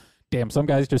brainwaves. Damn, some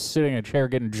guy's just sitting in a chair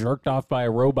getting jerked off by a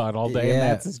robot all day, and Yeah.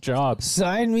 that's his job.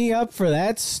 sign me up for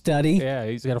that study. Yeah,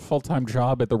 he's got a full-time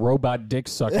job at the robot dick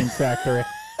sucking factory.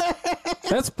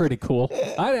 That's pretty cool.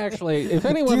 I'd actually, if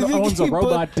anyone Do you think owns a he put-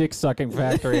 robot dick sucking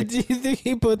factory, Do you think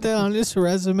he put that on his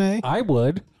resume? I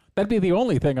would. That'd be the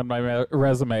only thing on my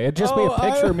resume. It'd just be a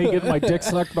picture of me getting my dick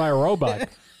sucked by a robot.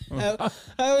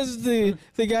 I was the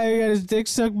guy who got his dick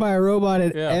sucked by a robot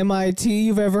at Yeah. MIT.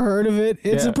 You've ever heard of it?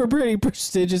 It's Yeah. a pretty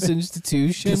prestigious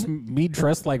institution. Just me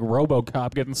dressed like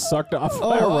RoboCop getting sucked off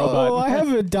by a robot. Oh, I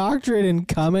have a doctorate in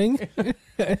coming.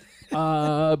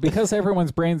 Because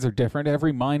everyone's brains are different,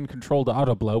 every mind-controlled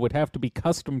autoblow would have to be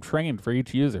custom trained for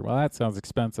each user. Well, that sounds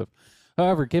expensive.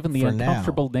 However, given the For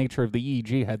uncomfortable nature of the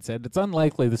EEG headset, it's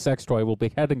unlikely the sex toy will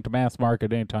be heading to mass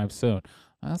market anytime soon.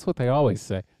 That's what they always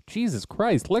say. Jesus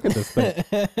Christ, look at this thing.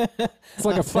 It's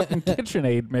like a fucking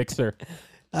KitchenAid mixer.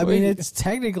 I mean, it's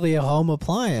technically a home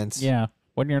appliance. Yeah.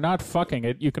 When you're not fucking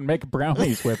it, you can make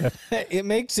brownies with it. It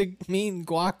makes it mean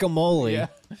guacamole.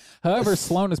 However,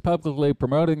 Sloan is publicly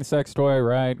promoting the sex toy.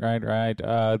 Right.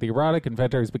 The erotic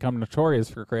inventor has become notorious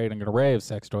for creating an array of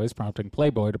sex toys, prompting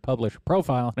Playboy to publish a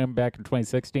profile on him back in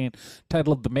 2016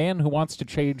 titled The Man Who Wants to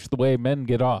Change the Way Men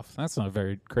Get Off. That's not a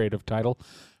very creative title.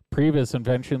 Previous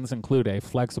inventions include a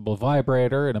flexible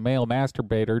vibrator and a male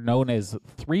masturbator known as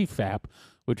 3FAP,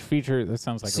 which feature, that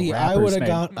sounds like See, a I rapper's would have name.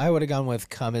 gone. I would have gone with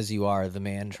 "Come as You Are," the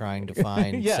man trying to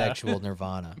find Yeah. sexual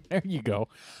nirvana. There you go.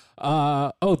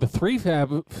 The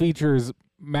 3FAB features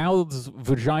mouths,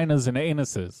 vaginas, and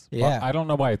anuses. Yeah. Well, I don't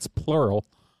know why it's plural,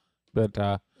 but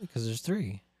Because there's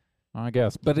 3. I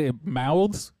guess. But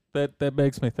mouths, that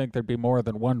makes me think there'd be more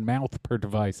than one mouth per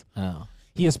device. Oh.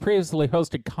 He has previously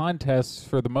hosted contests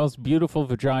for the most beautiful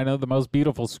vagina, the most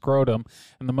beautiful scrotum,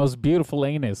 and the most beautiful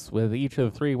anus, with each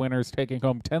of the 3 winners taking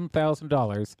home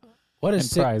 $10,000 What a in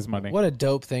sick, prize money. What a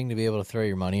dope thing to be able to throw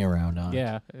your money around on.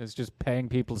 Yeah, it's just paying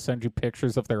people to send you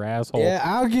pictures of their asshole. Yeah,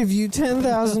 I'll give you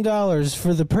 $10,000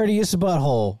 for the prettiest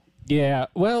butthole. Yeah,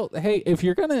 well, hey, if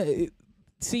you're gonna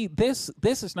see this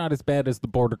is not as bad as the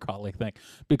border collie thing,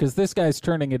 because this guy's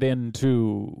turning it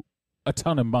into a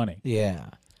ton of money. Yeah.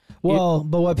 Well,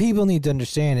 but what people need to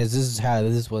understand is this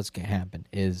is what's going to happen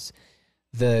is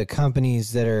the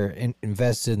companies that are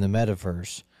invested in the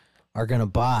metaverse are going to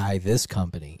buy this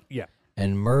company Yeah.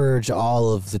 and merge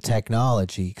all of the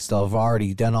technology because they've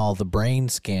already done all the brain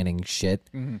scanning shit.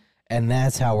 Mm-hmm. And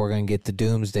that's how we're going to get the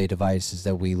doomsday devices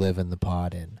that we live in the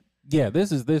pod in. Yeah,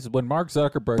 this is when Mark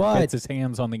Zuckerberg But- gets his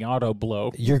hands on the auto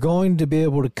blow, You're going to be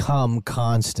able to come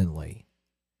constantly.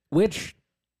 which,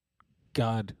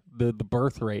 God, the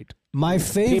birth rate. My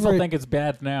People favorite think it's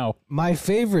bad now. My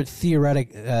favorite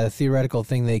theoretical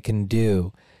thing they can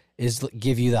do is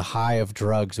give you the high of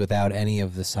drugs without any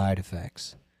of the side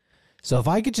effects. So if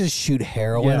I could just shoot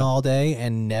heroin Yeah. all day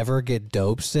and never get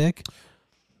dope sick,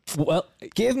 Well,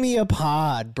 give me a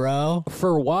pod, bro. for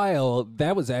a while,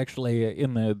 that was actually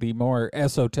in the more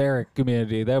esoteric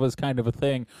community. That was kind of a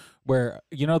thing where,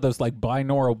 you know, those like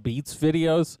binaural beats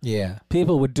videos? Yeah.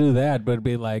 People would do that, but it'd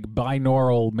be like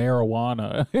binaural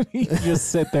marijuana. You just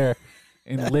sit there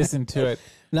and listen to it.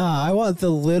 Nah, I want the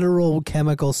literal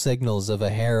chemical signals of a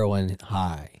heroin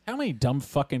high. How many dumb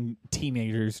fucking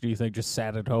teenagers do you think just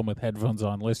sat at home with headphones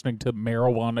on listening to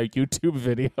marijuana YouTube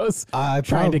videos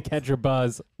trying to catch a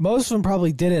buzz? Most of them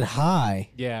probably did it high.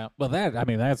 Yeah, well,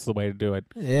 that's the way to do it.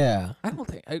 Yeah. I don't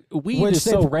think weed Which is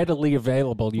so they- readily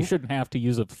available. You shouldn't have to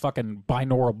use a fucking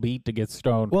binaural beat to get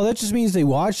stoned. Well, that just means they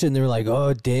watched it and they're like,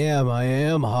 oh, damn, I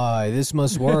am high. This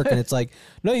must work. And it's like,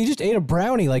 no, you just ate a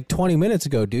brownie like 20 minutes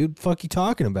ago, dude. Fuck you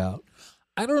talking about?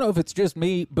 I don't know if it's just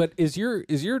me, but is your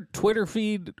Twitter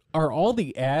feed, are all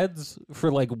the ads for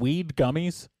like weed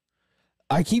gummies?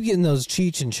 I keep getting those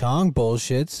Cheech and Chong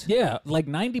bullshits. Yeah, like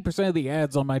 90% of the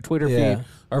ads on my Twitter Yeah. feed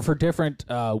are for different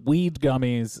weed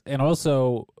gummies, and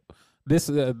also this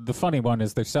the funny one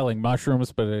is they're selling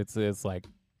mushrooms, but it's like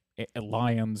a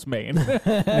lion's mane.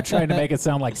 They're trying to make it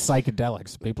sound like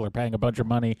psychedelics. People are paying a bunch of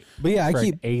money But yeah, for I an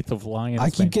keep eighth of lion's I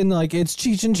mane. keep getting like it's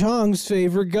Cheech and Chong's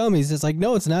favorite gummies. It's like,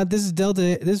 no, it's not. This is Delta.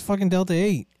 This is fucking Delta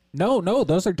 8. No,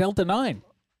 those are Delta 9.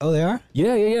 Oh, they are?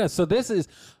 Yeah. So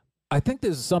I think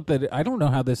this is something, I don't know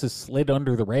how this has slid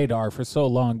under the radar for so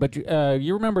long, but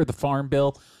you remember the Farm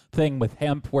Bill thing with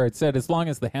hemp where it said as long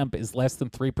as the hemp is less than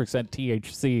 3%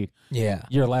 THC, Yeah.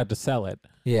 you're allowed to sell it.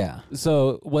 Yeah.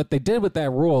 So what they did with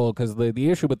that rule, because the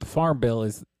issue with the Farm Bill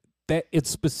is that it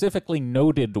specifically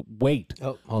noted weight.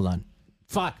 Oh, hold on.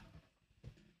 Fuck.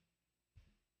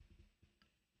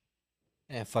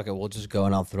 Yeah, fuck it. We'll just go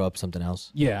and I'll throw up something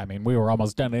else. Yeah, I mean, we were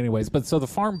almost done anyways. But so the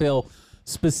Farm Bill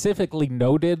specifically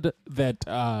noted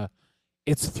that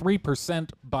it's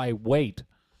 3% by weight.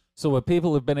 So what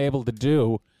people have been able to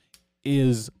do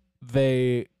is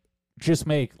they just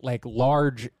make like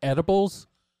large edibles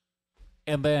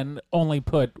and then only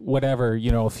put whatever,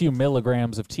 a few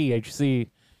milligrams of THC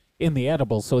in the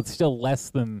edible, so it's still less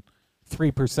than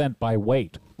 3% by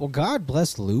weight. Well, God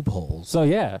bless loopholes. So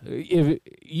yeah, if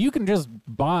you can just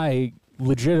buy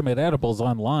legitimate edibles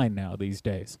online now these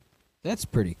days. That's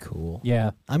pretty cool.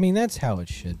 Yeah. I mean, that's how it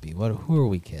should be. Who are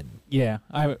we kidding? Yeah,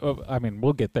 I mean,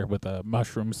 we'll get there with the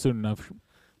mushrooms soon enough.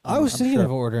 I was I'm thinking sure.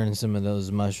 of ordering some of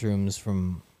those mushrooms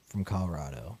from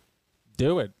Colorado.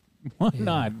 Do it. Why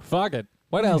not? Fuck it.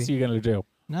 What else are you going to do?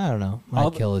 I don't know.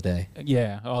 Might kill a day.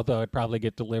 Yeah, although it'd probably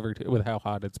get delivered with how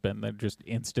hot it's been. They'd just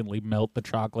instantly melt the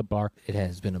chocolate bar. It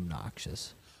has been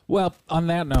obnoxious. Well, on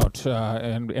that note,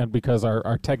 and because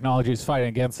our technology is fighting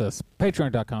against us,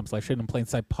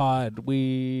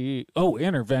 patreon.com/hiddenplainside-pod.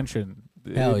 Intervention.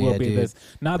 Hell It will yeah, be dude. this.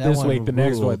 Not That this one week, the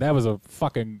next ruled. one. That was a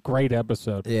fucking great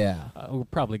episode. Yeah. We're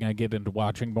probably going to get into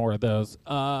watching more of those.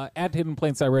 At Hidden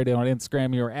Plainside Radio on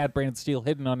Instagram. You're at Brandon Steele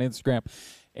Hidden on Instagram.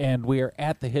 And we are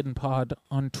at The Hidden Pod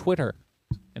on Twitter.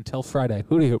 Until Friday.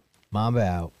 Hootie hoop. Mamba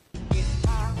out.